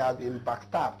 that he has been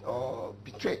backstabbed or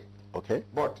betrayed. Okay.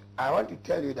 But I want to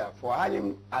tell you that for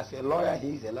him, as a lawyer,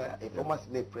 he is a lawyer, a former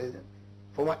Senate president,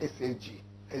 former SLG,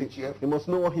 LGF. He must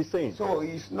know what he's saying. So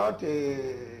it's not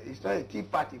a tea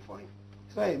party for him.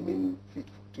 It's not a mean fit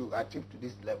to achieve to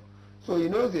this level. So he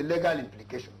knows the legal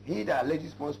implication. He that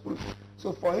alleges must prove.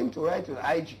 So for him to write to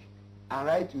the IG and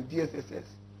write to DSSS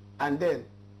and then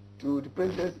to the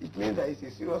president, it means that it's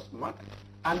a serious matter.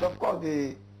 And of course,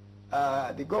 the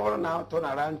governor now turn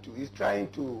around to is trying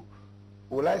to,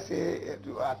 will I say,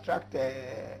 to attract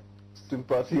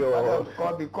sympathy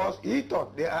because he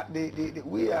thought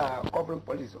we are covering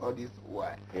police all this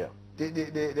while. Yeah.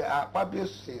 The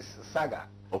Akpabios saga,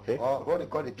 or what they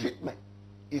call the treatment,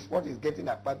 is what is getting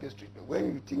Akpabios treatment.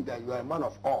 When you think that you are a man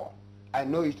of all, I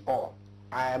know it all.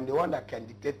 I am the one that can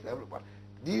dictate to everybody.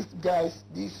 These guys,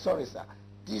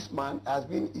 this man has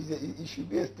been, he should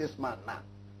be a statesman now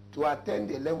to attend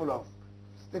the level of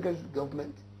state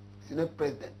government, Senate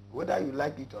president, whether you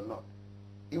like it or not.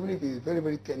 Even if he is very,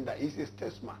 very tender, he's a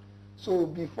statesman. So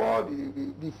before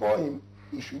him,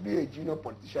 he should be a junior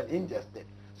politician in the state.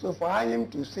 So for him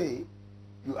to say,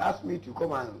 you asked me to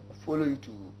come and follow you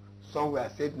to somewhere,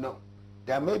 I said no.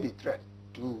 There may be threat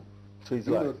to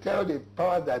tell the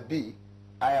powers that be,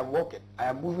 I am working, I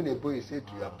am moving a boy, say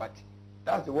to your party.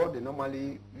 That's the word they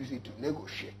normally use it to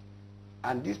negotiate.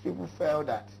 And these people felt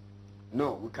that,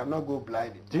 no, we cannot go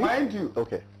blind. Mind you,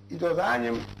 it was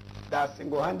Anyam that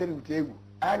single-handedly with Egu.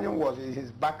 Anyam was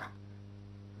his backer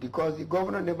because the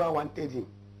governor never wanted him,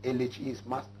 Elechi, his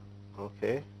master.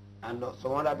 Okay. And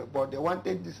some other people, but they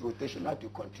wanted this rotation not to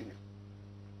continue.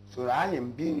 So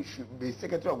Anyam should be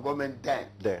Secretary of Government then.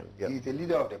 He's the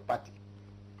leader of the party.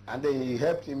 And then he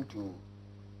helped him to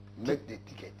make the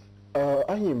ticket.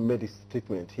 Anyam made a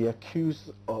statement. He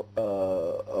accused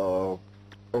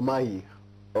Omayi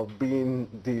of being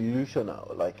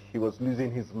delusional, like he was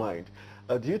losing his mind.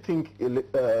 Do you think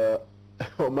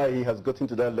Omayi has gotten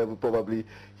to that level? Probably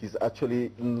he's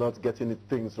actually not getting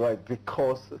things right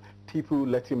because people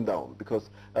let him down, because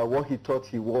what he thought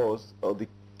he was, or the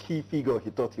key figure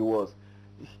he thought he was,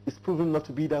 is proven not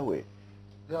to be that way.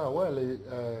 Yeah, well,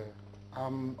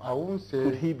 I won't say...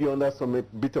 Could he be under some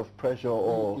bit of pressure,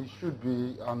 or... He should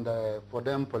be, and for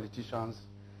them politicians,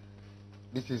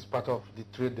 this is part of the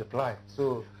trade they apply.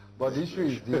 So, but the issue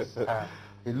is this,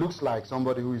 it looks like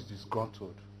somebody who is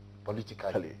disgruntled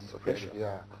politically. Okay.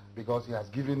 Yeah, because he has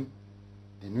given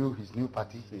his new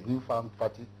party, his new found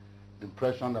party, the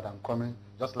impression that I'm coming,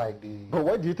 just like the... But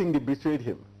why do you think they betrayed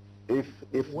him, if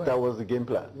that was the game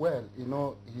plan? Well, you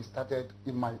know, he started,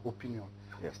 in my opinion,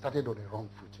 he started on a wrong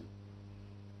footing.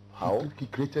 How? He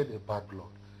created a bad blood.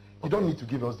 You don't need to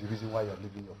give us the reason why you're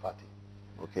leaving your party.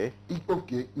 Okay.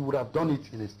 He would have done it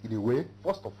in a way,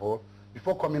 first of all,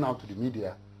 before coming out to the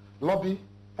media. Lobby,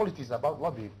 politics is about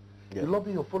lobbying. You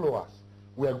lobby your followers.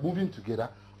 We are moving together.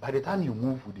 By the time you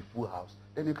move with the full house,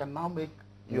 then you can now make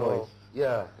your...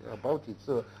 Yeah, about it.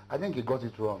 So I think he got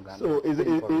it wrong. So is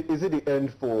it the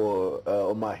end for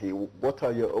Omahi? What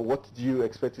do you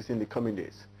expect to see in the coming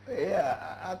days?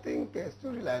 Yeah, I think a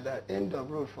story like that, end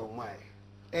of road for Omahi.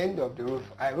 End of the road.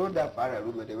 I wrote that for a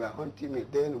rumor. They were hunting me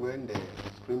then when the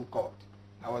Supreme Court.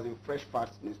 I was in Fresh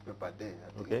Parts newspaper then,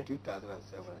 I think in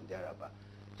 2007 and thereabout.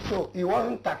 So it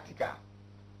wasn't tactical.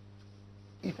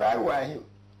 If I were him,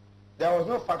 there was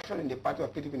no faction in the party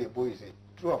of PDP in Ebo,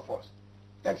 true or false.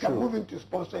 They can move him to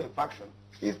sponsor a faction.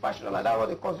 He's passionate, and that's what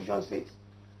the Constitution says.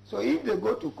 So if they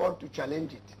go to court to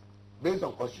challenge it, based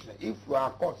on Constitution, if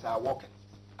our courts are working,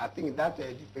 I think that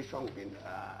education will be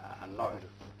annoyed.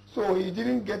 So he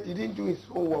didn't do his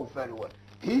homework very well.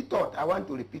 He thought, I want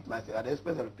to repeat myself, at the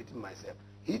expense of repeating myself,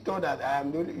 he thought that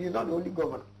he's not the only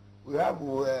governor. We have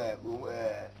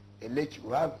Elechi,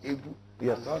 we have Ebu,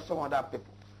 and also some other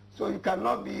people. So you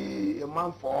cannot be a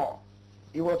man for all.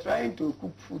 He was trying to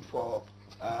cook food for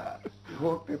the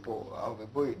whole people of a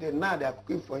boy. Then now they are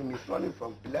cooking for him. He's running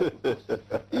from pillar to post.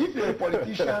 If you're a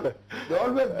politician, they're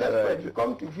always desperate. You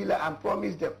come to Villa and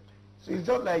promise them. So it's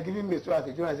just like giving me so as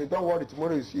a journalist, I say, don't worry,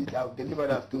 tomorrow you see it, I'll deliver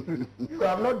that story. You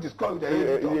have not discovered the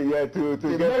to get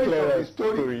clear the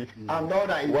story and all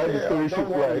that. Why the story should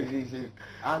fly.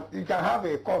 And you can have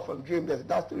a call from James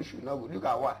that story should not go. Look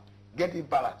at what? Get it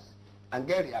balanced and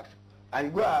get reaction. And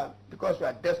you go out, because you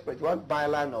are desperate, you want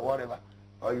byline or whatever,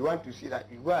 or you want to see that,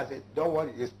 you go and say, don't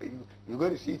worry, you're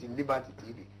going to see it in Liberty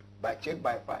TV, by check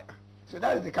by fire. So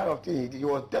that is the kind of thing he did. He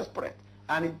was desperate.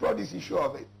 And he brought this issue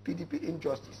of PDP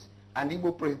injustice and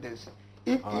Igbo presidency.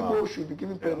 If Igbo should be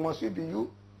given presidency, must it be you?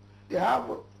 They have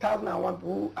 1,001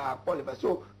 people who are qualified.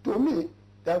 So to me,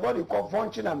 that's what they call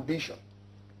function ambition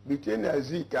between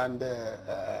Zeke and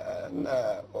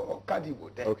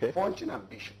Kadibo. Function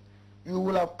ambition. You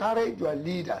will have carried your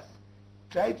leaders,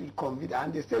 try to convince,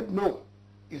 and they said no,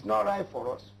 it's not right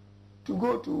for us to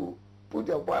go to put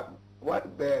the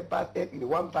basket in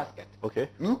one basket.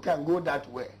 You can go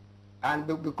that way, and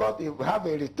because they have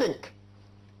a rethink.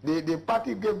 The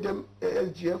party gave them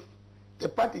SGF, the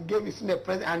party gave his Senate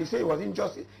president, and he said it was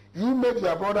injustice. You made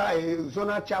your brother a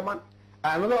zonal chairman,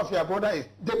 and another of your brother is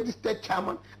deputy state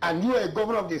chairman, and you are a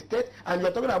governor of the state, and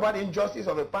you're talking about injustice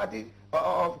of a party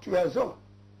to your zone.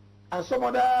 And some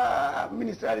other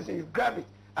ministerials, you grab it.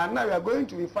 And now you are going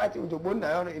to be fighting with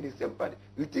Obondayono in the same party.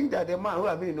 You think that the man who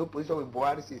has been in opposition with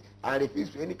Buhari says, and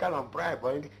refused to any kind of bribe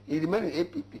or anything, he remains in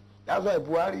APP. That's why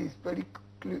Buhari is very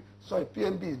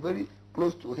PMB is very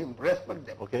close to him, respect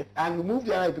them. And you move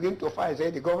there and begin to fight,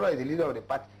 say the governor is the leader of the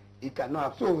party. He cannot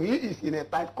have. So he is in a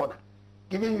tight corner,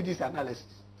 giving you this analysis.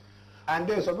 And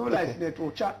then some people like Senator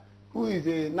Ocha, who is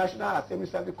the National Assembly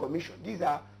Service Commission. These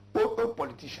are open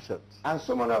politicians. And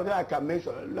some of them I can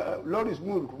mention, Lawrence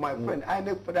Moore, my friend, I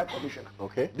know federal commissioner.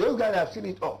 Those guys have seen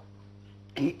it all.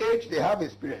 In age, they have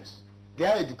experience. They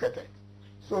are educated.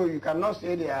 So you cannot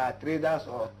say they are traders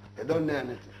or they don't know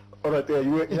anything. All right,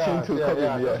 you were itching to come in.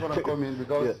 I just want to come in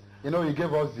because, you know, he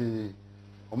gave us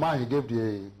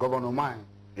Governor Omai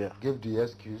gave the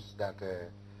excuse that the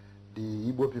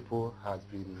Igbo people has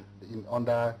been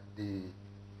under the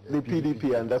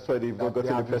PDP, and that's why they've got to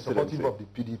the presidency. Supportive of the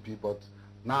PDP, but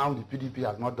now the PDP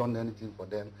has not done anything for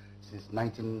them since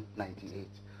 1998.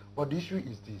 But the issue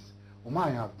is this: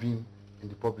 Omai have been in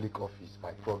the public office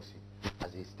by proxy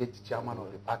as a state chairman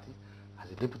of the party,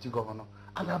 as a deputy governor,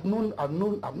 and I've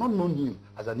not known him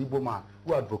as an Igbo man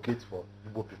who advocates for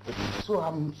Igbo people. So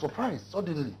I'm surprised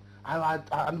suddenly,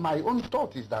 and my own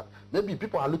thought is that maybe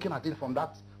people are looking at it from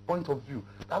that point of view,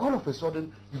 that all of a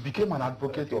sudden you became an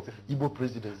advocate of Igbo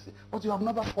presidency, but you have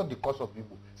never fought the cause of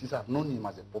Igbo since I've known him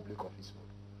as a public officer.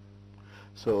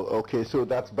 So, so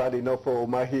that's bad enough for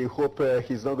Omahi. Hope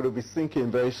he's not going to be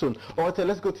sinking very soon. All right,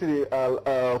 let's go to the,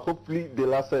 hopefully the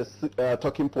last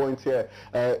talking point here.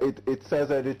 It says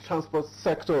that the transport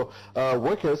sector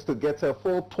workers to get a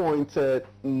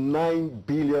 4.9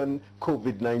 billion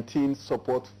COVID-19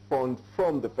 support fund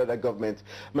from the federal government.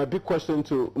 My big question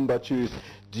to Mbachu is,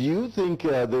 do you think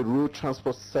the road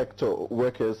transport sector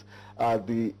workers are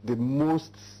the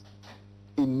most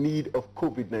in need of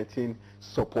COVID-19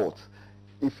 support?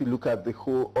 if you look at the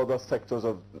whole other sectors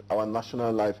of our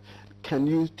national life, can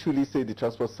you truly say the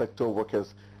transport sector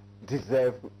workers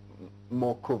deserve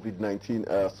more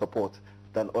COVID-19 support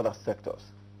than other sectors?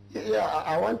 Yeah,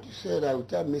 I want to say that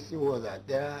without missing words, that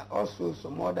there are also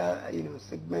some other,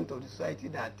 segment of the society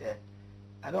that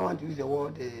I don't want to use the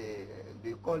word.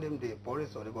 They call them the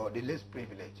poorest or the less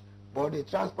privileged, but the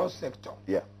transport sector.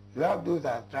 Yeah. You have those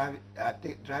that are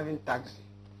driving taxi.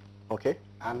 Okay.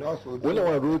 And also when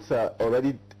our roads are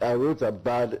already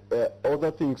bad,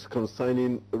 other things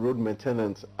concerning road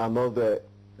maintenance are not there.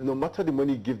 No matter the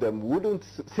money you give them, wouldn't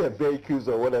their vehicles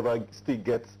or whatever still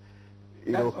get.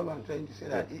 That's all I'm trying to say.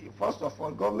 That first of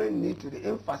all, government needs to the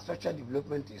infrastructure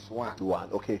development is one.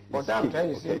 Okay. But I'm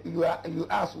trying to say you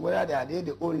ask whether are they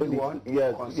the only one.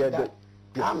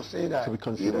 I'm saying that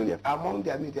even among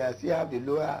them, they still have the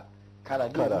lower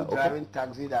category driving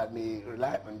taxi that may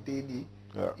rely on daily,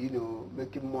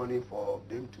 making money for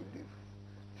them to live,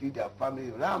 feed their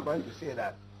family. Now I'm trying to say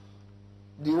that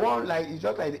the one it's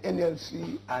just like the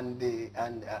NLC and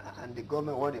the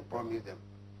government, what they promise them.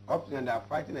 Up to them, they are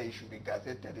fighting that it should be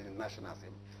gazetted in the National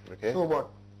Assembly. Okay. So, but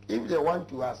if they want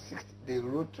to assist the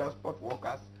road transport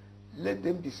workers, let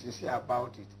them be sincere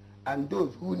about it. And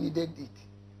those who needed it,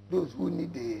 those who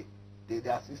need the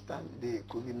assistance, the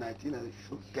COVID-19,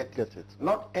 should get it.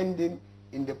 Not ending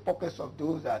in the pockets of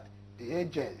those that the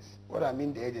agents, what I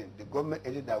mean the agent, the government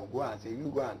agent that will go and say,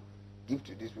 you go and give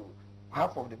to these people.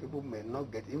 Half of the people may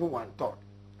not get even 1/3,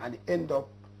 and end up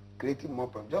creating more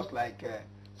problems. Just like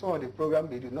some of the programs,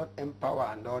 they do not empower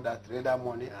and all that, trader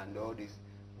money and all this.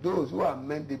 Those who are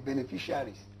meant the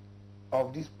beneficiaries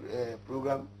of this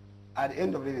program, at the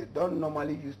end of the day, don't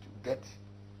normally used to get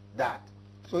that.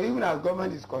 So even as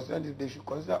government is concerned, they should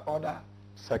consider other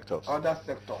sectors, so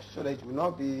that it will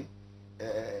not be.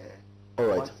 All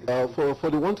right. For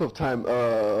the want of time,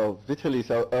 Vitalis,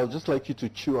 I'll just like you to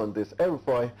chew on this.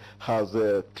 El-Rufai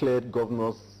has cleared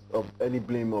governors of any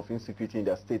blame of insecurity in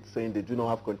their state, saying they do not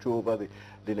have control over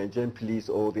the Nigerian police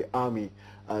or the army,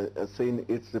 saying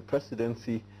it's the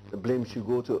presidency, the blame should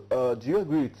go to. Do you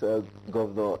agree with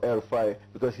Governor El-Rufai?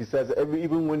 Because he says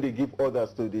even when they give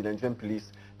orders to the Nigerian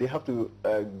police, they have to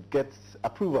get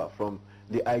approval from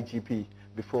the IGP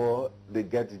before they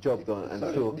get the job done. And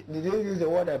so did you use the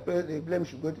word that the blame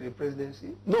should go to the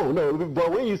presidency? No,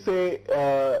 but when you say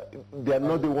they are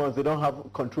not the ones, they don't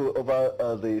have control over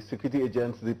the security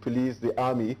agents, the police, the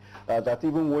army, that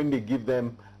even when they give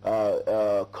them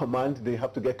command, they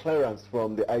have to get clearance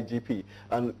from the IGP.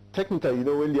 And technically,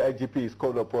 when the IGP is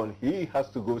called upon, he has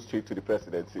to go straight to the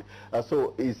presidency.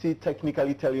 So is he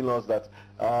technically telling us that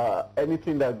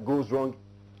anything that goes wrong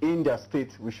in their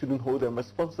state, we shouldn't hold them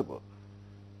responsible?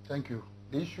 Thank you.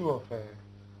 The issue of,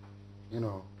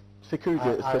 security,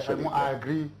 especially. I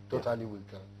agree totally with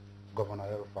Governor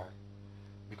El-Rufai,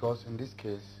 because in this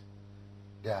case,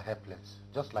 they are helpless,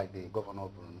 just like the governor of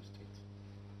Borno State.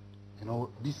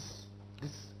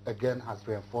 This again has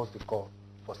reinforced the call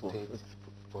for state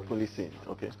policing,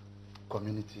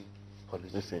 community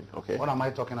policing. Okay. What am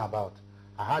I talking about?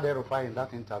 I had El-Rufai in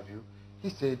that interview.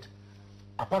 He said,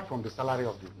 apart from the salary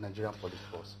of the Nigerian police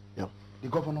force, the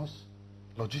governors,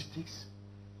 logistics,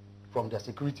 from their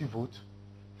security vote,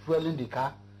 fueling the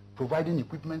car, providing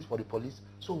equipment for the police.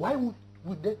 So why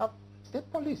would they have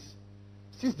state police?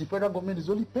 Since the federal government is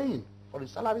only paying for the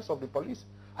salaries of the police,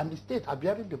 and the state are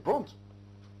bearing the brunt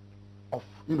of,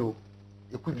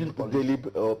 equipping police. Daily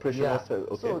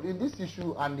operational. So in this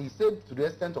issue, and he said to the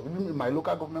extent of even in my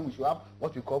local government, we should have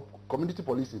what we call community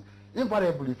policing.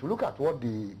 Invariably, if you look at what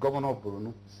the governor of Borno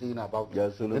is saying about,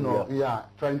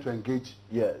 trying to engage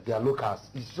their locals,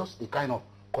 it's just a kind of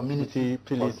community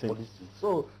policing.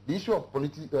 So the issue of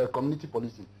community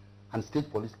policing and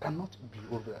state police cannot be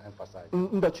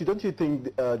overemphasized. But don't you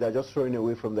think they're just throwing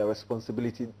away from their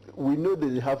responsibility? We know that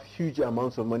they have huge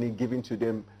amounts of money given to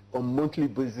them on monthly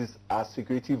basis as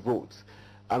security votes.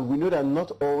 And we know that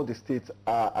not all the states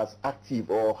are as active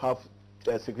or have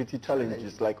security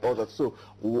challenges like others. So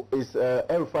is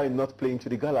El-Rufai not playing to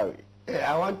the gallery?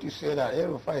 I want to say that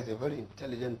El-Rufai is a very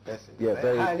intelligent person.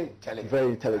 Very highly intelligent. Very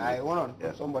intelligent. I want to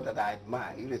put somebody that I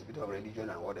admire, irrespective of religion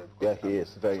and whatever. Yeah, he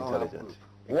is very intelligent.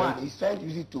 One, he's trying to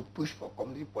use it to push for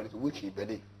community policy, which he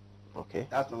believes. Okay.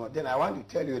 That's number one. Then I want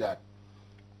to tell you that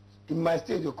in my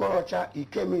state, Okorocha, he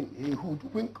came in, he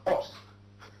hoodwinked us.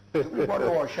 Everybody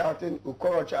was shouting,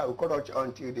 Okorocha,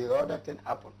 until the other thing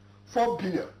happened. 4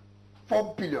 billion.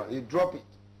 4 billion, he dropped it.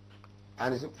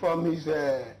 And it's from his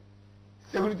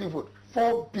security vote,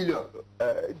 4 billion.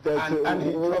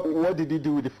 And what did he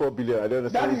do with the 4 billion? I don't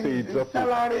understand. That is the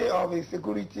salary of a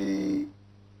security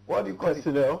what do you call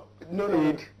personnel? it? No.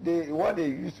 What they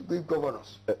used to give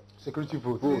governors. Security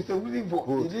vote. The security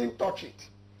vote. He didn't touch it.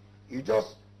 He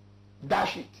just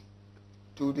dash it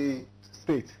to the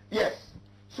state. Yes.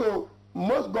 So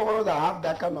most governors that have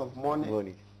that kind of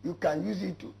money. You can use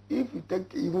it to, if you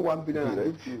take even 1 billion and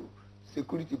give to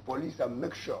security police and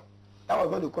make sure. That was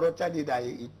what the corruption did, that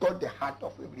he got the heart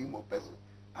of every Imo person.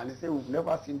 And he said, we've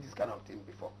never seen this kind of thing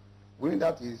before. Within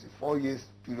that is 4 years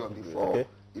period before,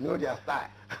 you know their style.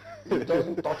 It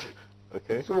doesn't touch it.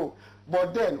 Okay. So,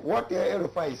 but then what the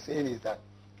RFI is saying is that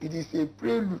it is a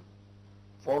prelude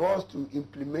for us to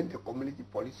implement the community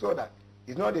police so that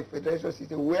it's not a federation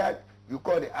system where you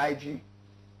call the IG,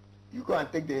 you go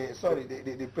and take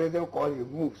the president call, he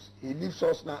moves, he leaves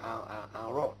us now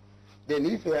and run. Then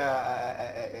if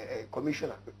a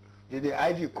commissioner, the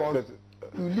IG calls,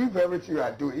 you leave everything you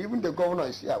are doing. Even the governor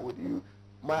is here with you.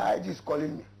 My IG is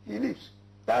calling me. He leaves.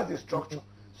 That's the structure.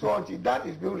 So until that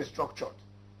is being restructured,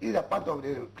 it's a part of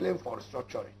the claim for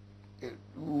restructuring.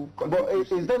 But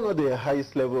is that not the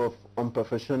highest level of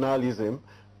unprofessionalism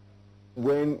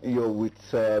when you're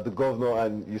with the governor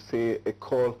and you say a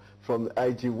call from the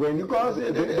IG? When because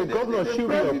the governor should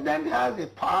be... The president has the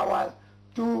power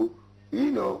to,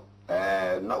 you know,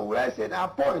 will I say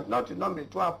appoint, not to nominate,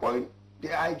 to appoint the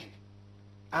IG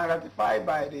and ratified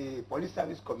by the Police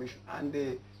Service Commission and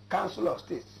the Council of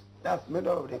States. That's made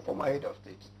up of the former head of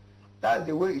states. That's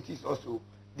the way it is also.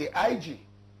 The IG,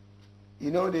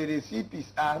 you know, the CPs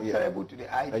are answerable to the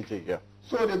IG.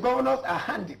 So the governors are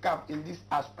handicapped in this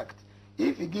aspect.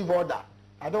 If you give order,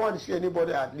 I don't want to see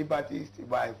anybody at liberty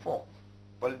by 4.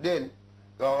 But then,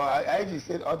 IG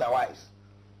said otherwise.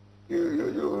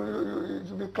 You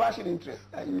will be clashing interest.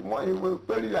 And he will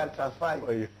pay you and transfer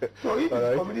you. So if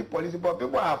it's community policy, but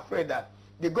people are afraid that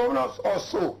the governors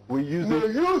also will use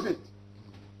it.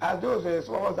 As those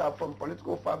some of us are from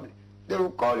political family, they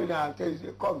will call you now and tell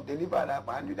you, come, deliver that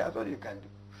and that's what you can do.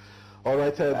 All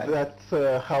right, that's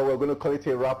how we're going to call it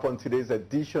a wrap on today's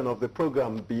edition of the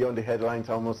program Beyond the Headlines.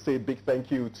 I must say a big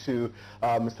thank you to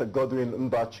Mr. Godwin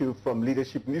Mbachu from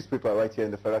Leadership Newspaper right here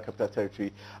in the Federal Capital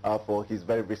Territory for his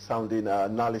very resounding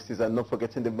analysis, and not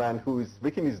forgetting the man who is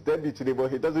making his debut today,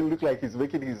 but he doesn't look like he's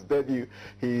making his debut.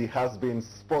 He has been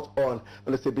spot on. I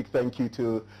want to say a big thank you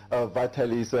to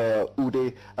Vitalis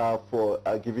Ude for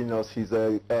giving us his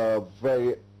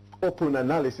very open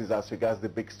analysis as regards the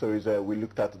big stories we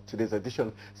looked at today's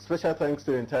edition. Special thanks to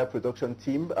the entire production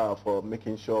team for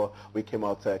making sure we came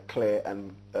out clear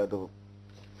and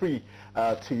free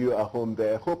to you at home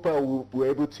there. Hope we were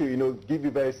able to, you know, give you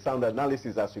very sound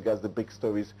analysis as regards the big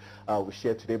stories we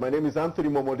shared today. My name is Anthony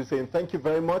Momodu saying thank you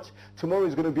very much. Tomorrow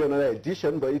is going to be another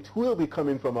edition, but it will be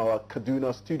coming from our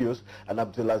Kaduna studios, and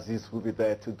Abdulaziz will be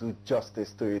there to do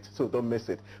justice to it. So don't miss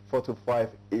it. 4 to 5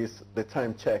 is the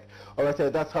time check. All right,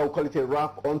 that's how we call it a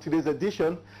wrap on today's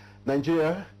edition.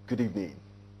 Nigeria, good evening.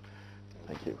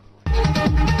 Thank you.